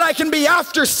know that I can be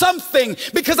after something,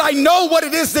 because I know what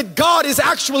it is that God is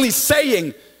actually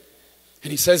saying.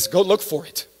 And he says, go look for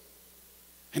it.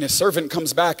 And his servant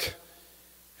comes back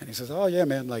and he says, oh yeah,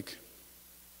 man, like,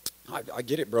 I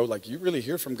get it, bro. Like, you really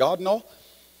hear from God and all?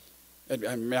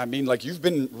 I mean, like, you've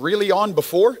been really on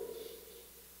before.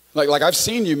 Like I've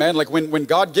seen you, man. Like when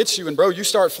God gets you and bro, you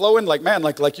start flowing, like, man,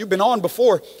 like you've been on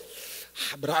before.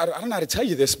 But I don't know how to tell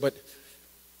you this, but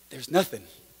there's nothing.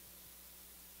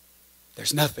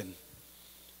 There's nothing.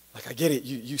 Like, I get it.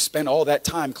 You spent all that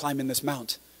time climbing this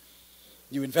mount.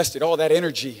 You invested all that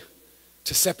energy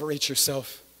to separate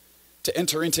yourself, to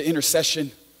enter into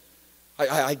intercession.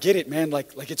 I get it, man.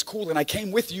 Like it's cool. And I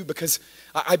came with you because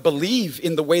I believe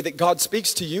in the way that God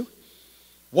speaks to you.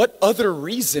 What other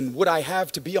reason would I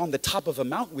have to be on the top of a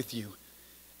mount with you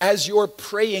as you're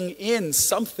praying in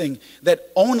something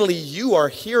that only you are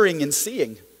hearing and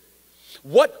seeing?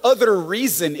 What other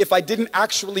reason, if I didn't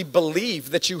actually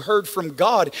believe that you heard from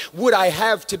God, would I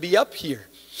have to be up here?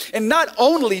 And not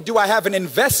only do I have an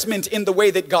investment in the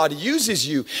way that God uses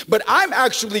you, but I'm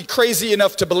actually crazy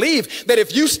enough to believe that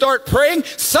if you start praying,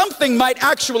 something might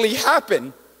actually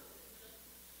happen.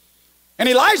 And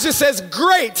Elijah says,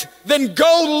 great, then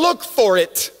go look for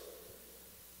it.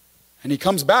 And he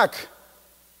comes back.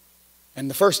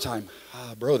 And the first time,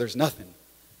 bro, there's nothing.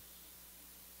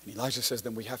 And Elijah says,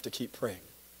 then we have to keep praying.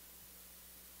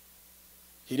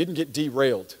 He didn't get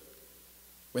derailed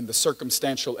when the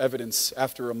circumstantial evidence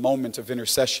after a moment of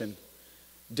intercession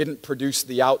didn't produce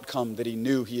the outcome that he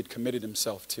knew he had committed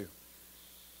himself to.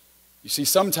 You see,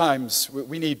 sometimes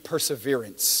we need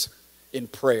perseverance in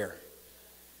prayer.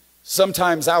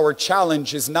 Sometimes our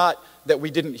challenge is not that we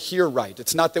didn't hear right.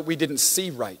 It's not that we didn't see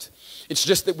right. It's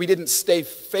just that we didn't stay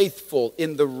faithful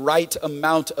in the right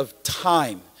amount of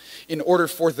time in order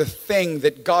for the thing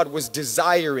that God was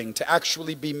desiring to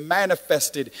actually be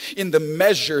manifested in the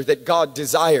measure that God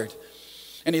desired.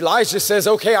 And Elijah says,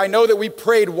 okay, I know that we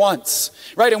prayed once,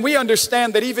 right? And we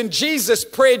understand that even Jesus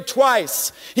prayed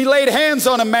twice. He laid hands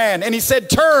on a man and he said,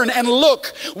 turn and look,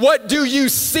 what do you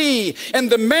see? And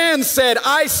the man said,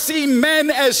 I see men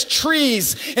as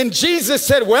trees. And Jesus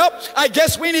said, well, I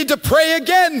guess we need to pray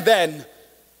again then.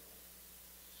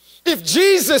 If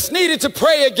Jesus needed to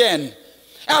pray again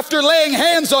after laying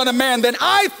hands on a man, then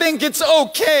I think it's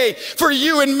okay for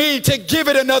you and me to give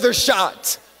it another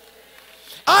shot.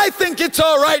 I think it's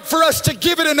all right for us to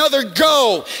give it another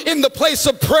go in the place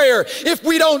of prayer if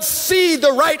we don't see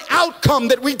the right outcome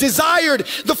that we desired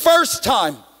the first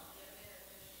time.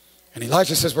 And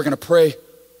Elijah says, we're going to pray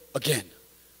again.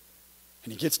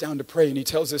 And he gets down to pray and he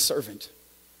tells his servant,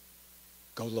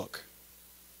 go look.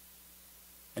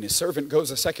 And his servant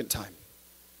goes a second time.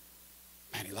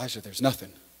 Man, Elijah, there's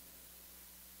nothing.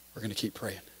 We're going to keep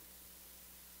praying.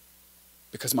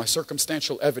 Because my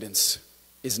circumstantial evidence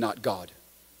is not God.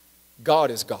 God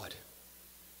is God.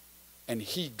 And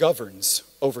he governs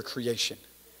over creation.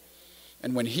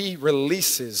 And when he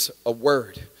releases a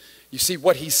word, you see,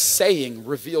 what he's saying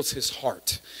reveals his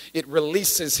heart. It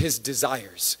releases his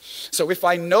desires. So if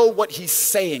I know what he's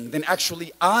saying, then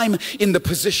actually I'm in the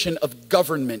position of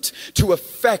government to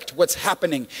affect what's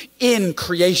happening in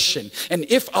creation. And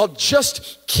if I'll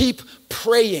just keep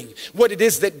praying what it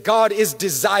is that God is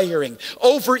desiring,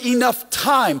 over enough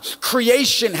time,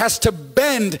 creation has to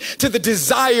bend to the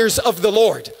desires of the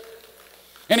Lord.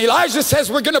 And Elijah says,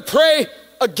 we're going to pray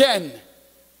again.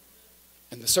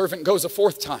 And the servant goes a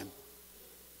fourth time,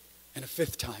 and a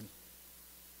fifth time,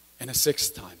 and a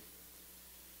sixth time.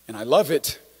 And I love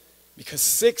it because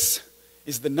 6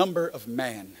 is the number of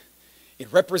man.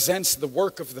 It represents the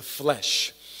work of the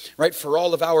flesh, right? For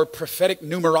all of our prophetic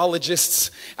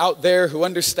numerologists out there who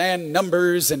understand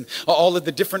numbers and all of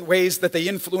the different ways that they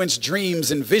influence dreams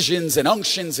and visions and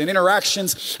unctions and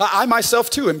interactions. I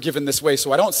myself too am given this way,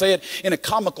 so I don't say it in a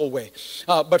comical way.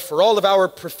 But for all of our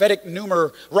prophetic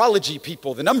numerology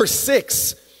people, the number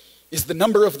 6 is the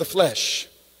number of the flesh.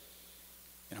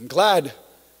 And I'm glad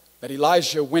that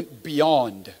Elijah went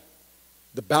beyond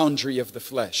the boundary of the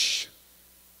flesh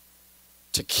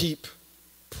to keep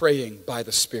praying by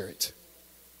the Spirit.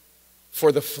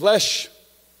 For the flesh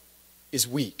is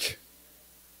weak,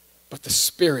 but the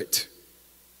Spirit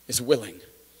is willing.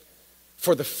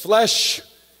 For the flesh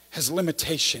has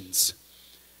limitations,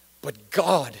 but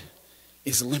God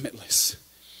is limitless.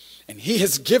 And He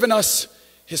has given us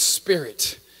His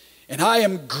Spirit. And I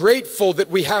am grateful that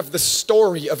we have the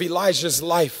story of Elijah's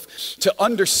life to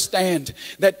understand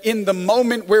that in the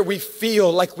moment where we feel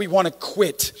like we want to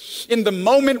quit, in the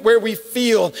moment where we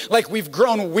feel like we've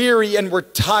grown weary and we're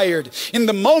tired, in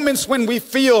the moments when we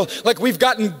feel like we've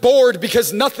gotten bored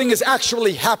because nothing is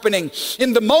actually happening,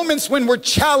 in the moments when we're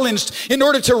challenged in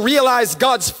order to realize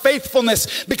God's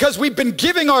faithfulness because we've been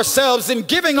giving ourselves and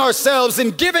giving ourselves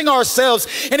and giving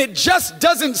ourselves, and it just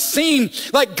doesn't seem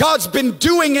like God's been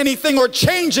doing anything or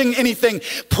changing anything.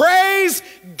 Praise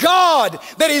God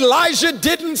that Elijah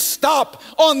didn't stop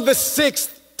on the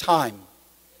 6th time.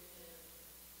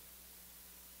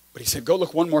 But he said, go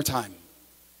look one more time.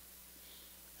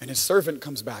 And his servant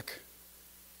comes back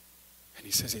and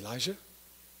he says, Elijah,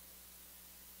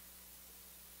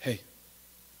 hey,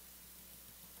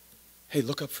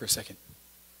 look up for a second.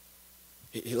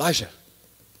 Elijah.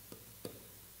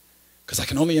 Because I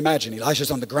can only imagine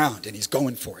Elijah's on the ground and he's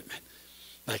going for it, man.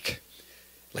 Like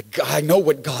I know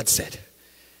what God said.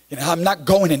 You know, I'm not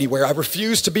going anywhere. I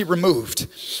refuse to be removed.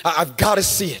 I've got to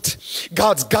see it.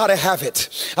 God's got to have it.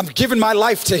 I'm giving my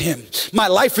life to Him. My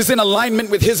life is in alignment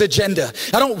with His agenda.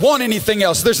 I don't want anything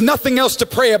else. There's nothing else to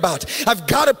pray about. I've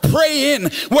got to pray in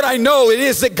what I know it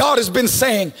is that God has been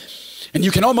saying. And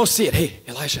you can almost see it. Hey,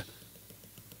 Elijah,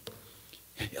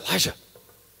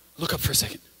 look up for a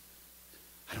second.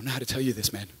 I don't know how to tell you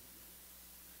this, man.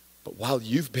 But while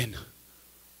you've been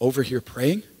over here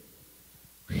praying,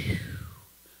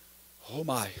 oh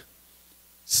my,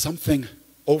 something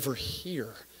over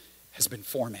here has been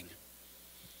forming.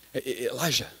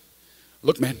 Elijah,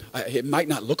 look, man, it might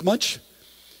not look much,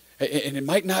 and it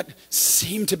might not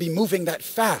seem to be moving that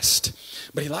fast,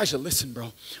 but Elijah, listen,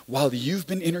 bro, while you've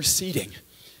been interceding,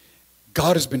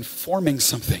 God has been forming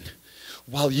something.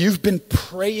 While you've been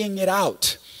praying it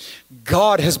out,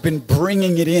 God has been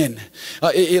bringing it in.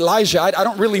 Elijah, I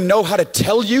don't really know how to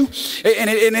tell you,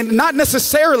 and not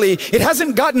necessarily, it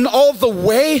hasn't gotten all the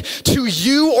way to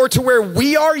you or to where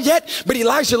we are yet, but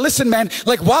Elijah, listen, man,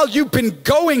 like while you've been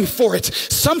going for it,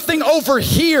 something over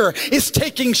here is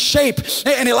taking shape.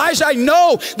 And Elijah, I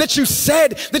know that you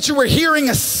said that you were hearing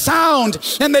a sound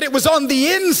and that it was on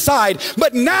the inside,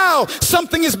 but now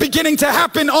something is beginning to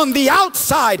happen on the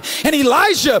outside. And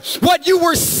Elijah, what you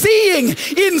were seeing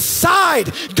inside,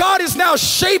 God is now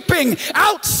shaping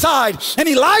outside. And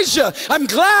Elijah, I'm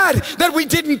glad that we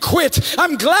didn't quit.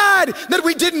 I'm glad that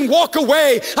we didn't walk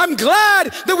away. I'm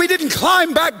glad that we didn't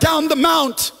climb back down the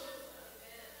mount.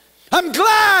 I'm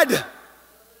glad,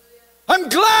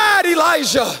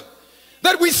 Elijah,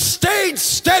 that we stayed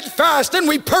steadfast and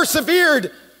we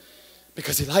persevered.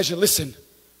 Because Elijah, listen,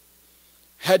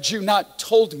 had you not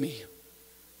told me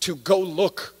to go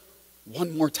look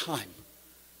one more time,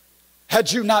 had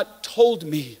you not told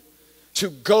me to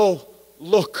go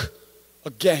look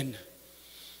again,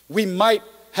 we might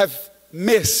have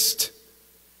missed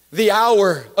the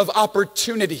hour of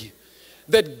opportunity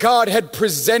that God had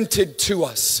presented to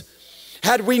us.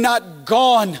 Had we not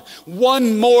gone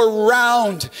one more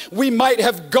round, we might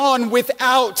have gone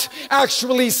without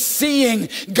actually seeing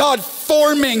God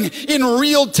forming in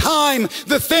real time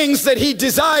the things that He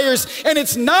desires. And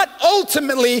it's not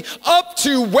ultimately up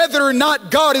to whether or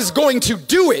not God is going to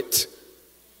do it,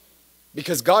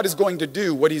 because God is going to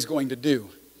do what He's going to do.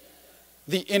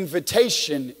 The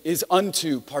invitation is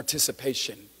unto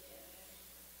participation.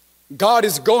 God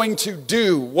is going to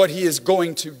do what He is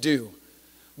going to do.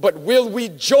 But will we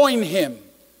join Him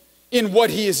in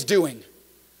what He is doing?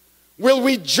 Will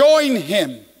we join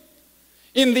Him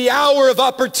in the hour of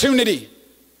opportunity,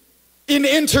 in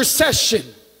intercession?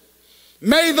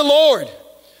 May the Lord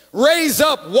raise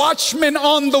up watchmen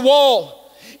on the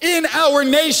wall in our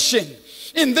nation,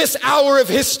 in this hour of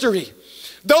history,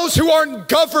 Those who aren't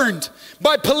governed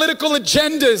by political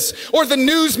agendas or the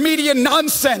news media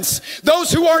nonsense.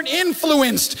 Those who aren't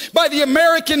influenced by the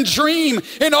American dream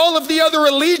and all of the other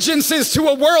allegiances to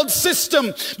a world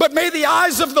system. But may the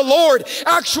eyes of the Lord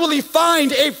actually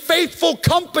find a faithful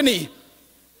company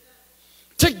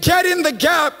to get in the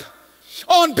gap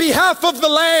on behalf of the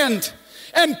land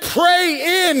and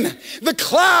pray in the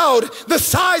cloud the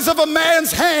size of a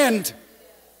man's hand.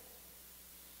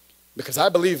 Because I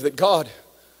believe that God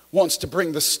wants to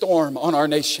bring the storm on our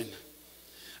nation.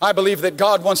 I believe that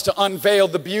God wants to unveil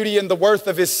the beauty and the worth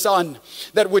of his Son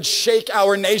that would shake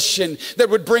our nation, that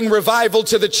would bring revival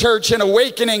to the church and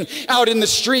awakening out in the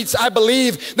streets. I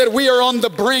believe that we are on the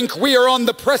brink, we are on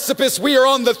the precipice, we are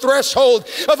on the threshold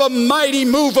of a mighty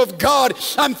move of God.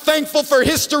 I'm thankful for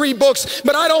history books,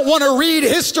 but I don't want to read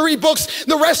history books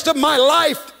the rest of my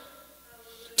life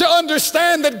to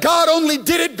understand that God only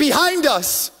did it behind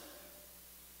us.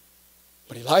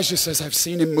 But Elijah says, I've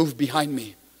seen him move behind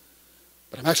me,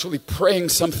 but I'm actually praying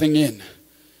something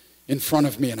in front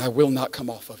of me, and I will not come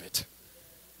off of it.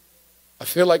 I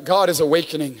feel like God is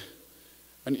awakening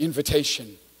an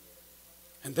invitation.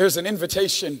 And there's an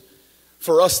invitation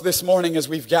for us this morning as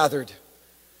we've gathered,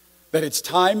 that it's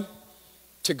time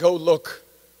to go look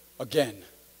again.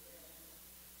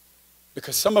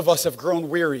 Because some of us have grown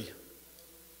weary.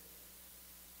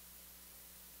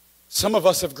 Some of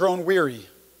us have grown weary.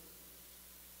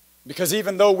 Because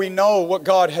even though we know what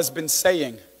God has been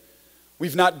saying,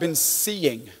 we've not been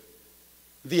seeing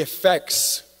the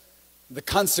effects, the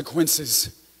consequences,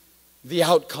 the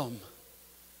outcome.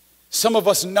 Some of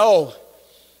us know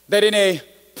that in a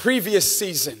previous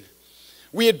season,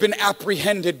 we had been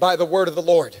apprehended by the word of the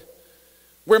Lord,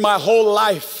 where my whole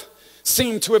life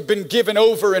seemed to have been given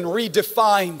over and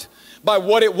redefined by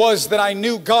what it was that I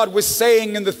knew God was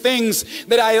saying and the things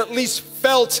that I at least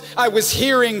felt I was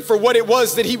hearing for what it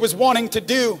was that he was wanting to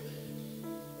do.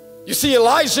 You see,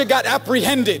 Elijah got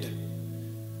apprehended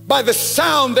by the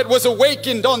sound that was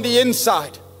awakened on the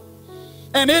inside,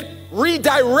 and it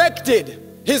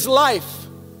redirected his life.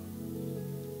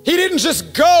 He didn't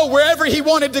just go wherever he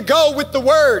wanted to go with the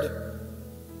word,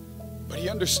 but he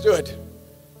understood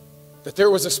that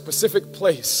there was a specific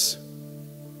place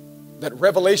that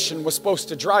revelation was supposed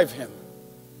to drive him.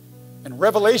 And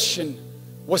revelation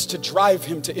was to drive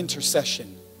him to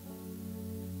intercession.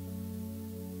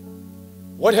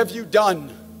 What have you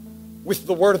done with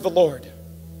the word of the Lord?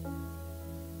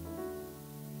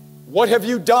 What have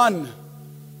you done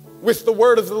with the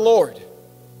word of the Lord?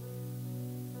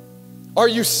 Are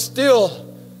you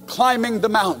still climbing the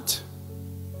mount?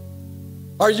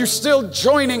 Are you still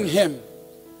joining him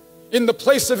in the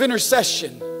place of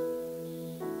intercession?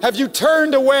 Have you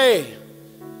turned away?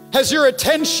 Has your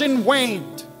attention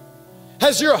waned?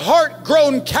 Has your heart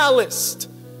grown calloused?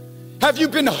 Have you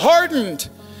been hardened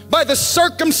by the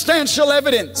circumstantial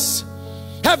evidence?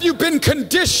 Have you been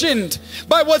conditioned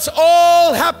by what's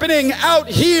all happening out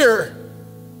here?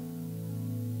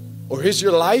 Or is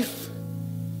your life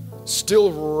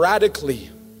still radically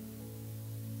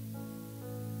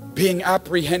being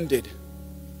apprehended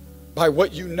by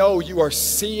what you know you are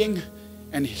seeing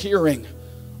and hearing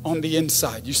on the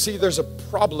inside? You see, there's a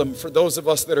problem for those of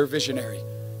us that are visionary,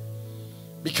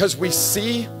 because we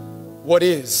see what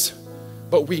is,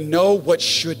 but we know what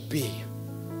should be.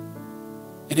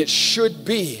 And it should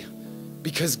be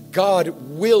because God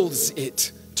wills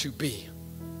it to be.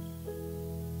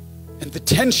 And the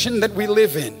tension that we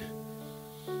live in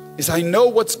is, I know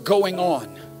what's going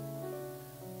on,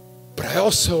 but I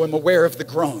also am aware of the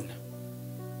groan.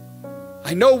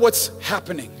 I know what's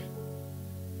happening,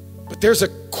 but there's a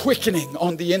quickening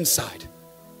on the inside.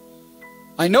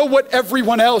 I know what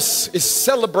everyone else is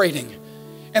celebrating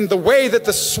and the way that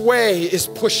the sway is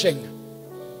pushing,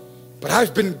 but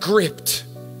I've been gripped.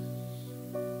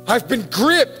 I've been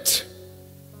gripped.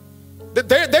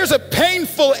 There's a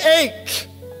painful ache.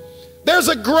 There's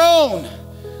a groan.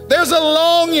 There's a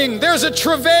longing. There's a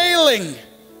travailing.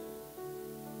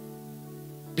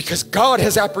 Because God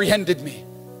has apprehended me.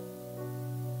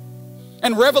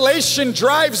 And revelation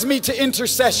drives me to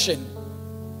intercession.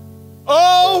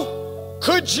 Oh,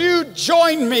 could you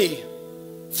join me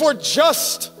for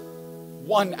just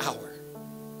 1 hour?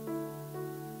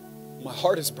 My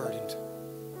heart is burdened.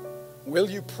 Will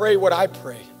you pray what I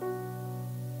pray?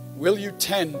 Will you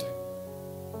tend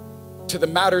to the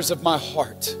matters of my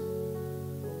heart?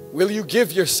 Will you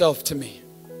give yourself to me?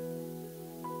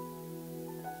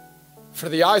 For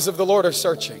the eyes of the Lord are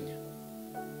searching.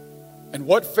 And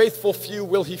what faithful few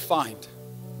will he find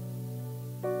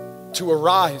to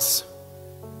arise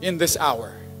in this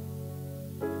hour?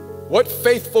 What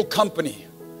faithful company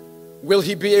will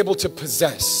he be able to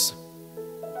possess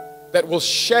that will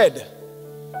shed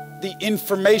the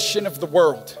information of the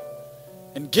world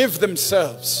and give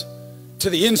themselves to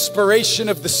the inspiration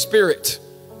of the Spirit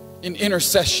in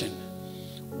intercession?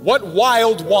 What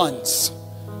wild ones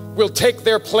will take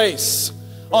their place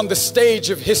on the stage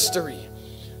of history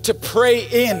to pray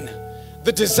in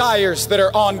the desires that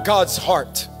are on God's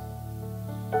heart?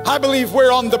 I believe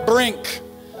we're on the brink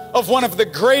of one of the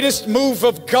greatest moves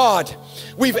of God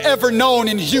we've ever known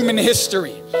in human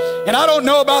history. And I don't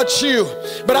know about you,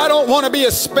 but I don't want to be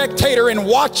a spectator and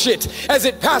watch it as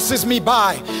it passes me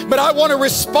by. But I want to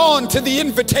respond to the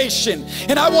invitation,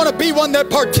 and I want to be one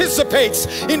that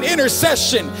participates in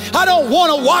intercession. I don't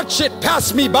want to watch it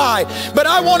pass me by, but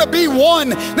I want to be one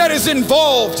that is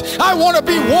involved. I want to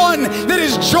be one that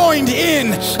is joined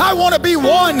in. I want to be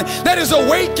one that is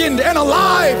awakened and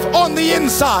alive on the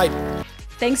inside.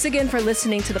 Thanks again for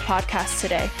listening to the podcast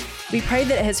today. We pray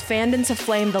that it has fanned into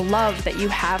flame the love that you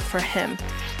have for him.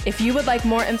 If you would like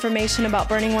more information about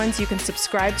Burning Ones, you can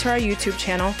subscribe to our YouTube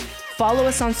channel, follow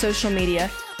us on social media,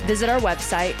 visit our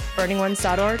website,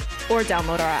 burningones.org, or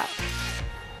download our app.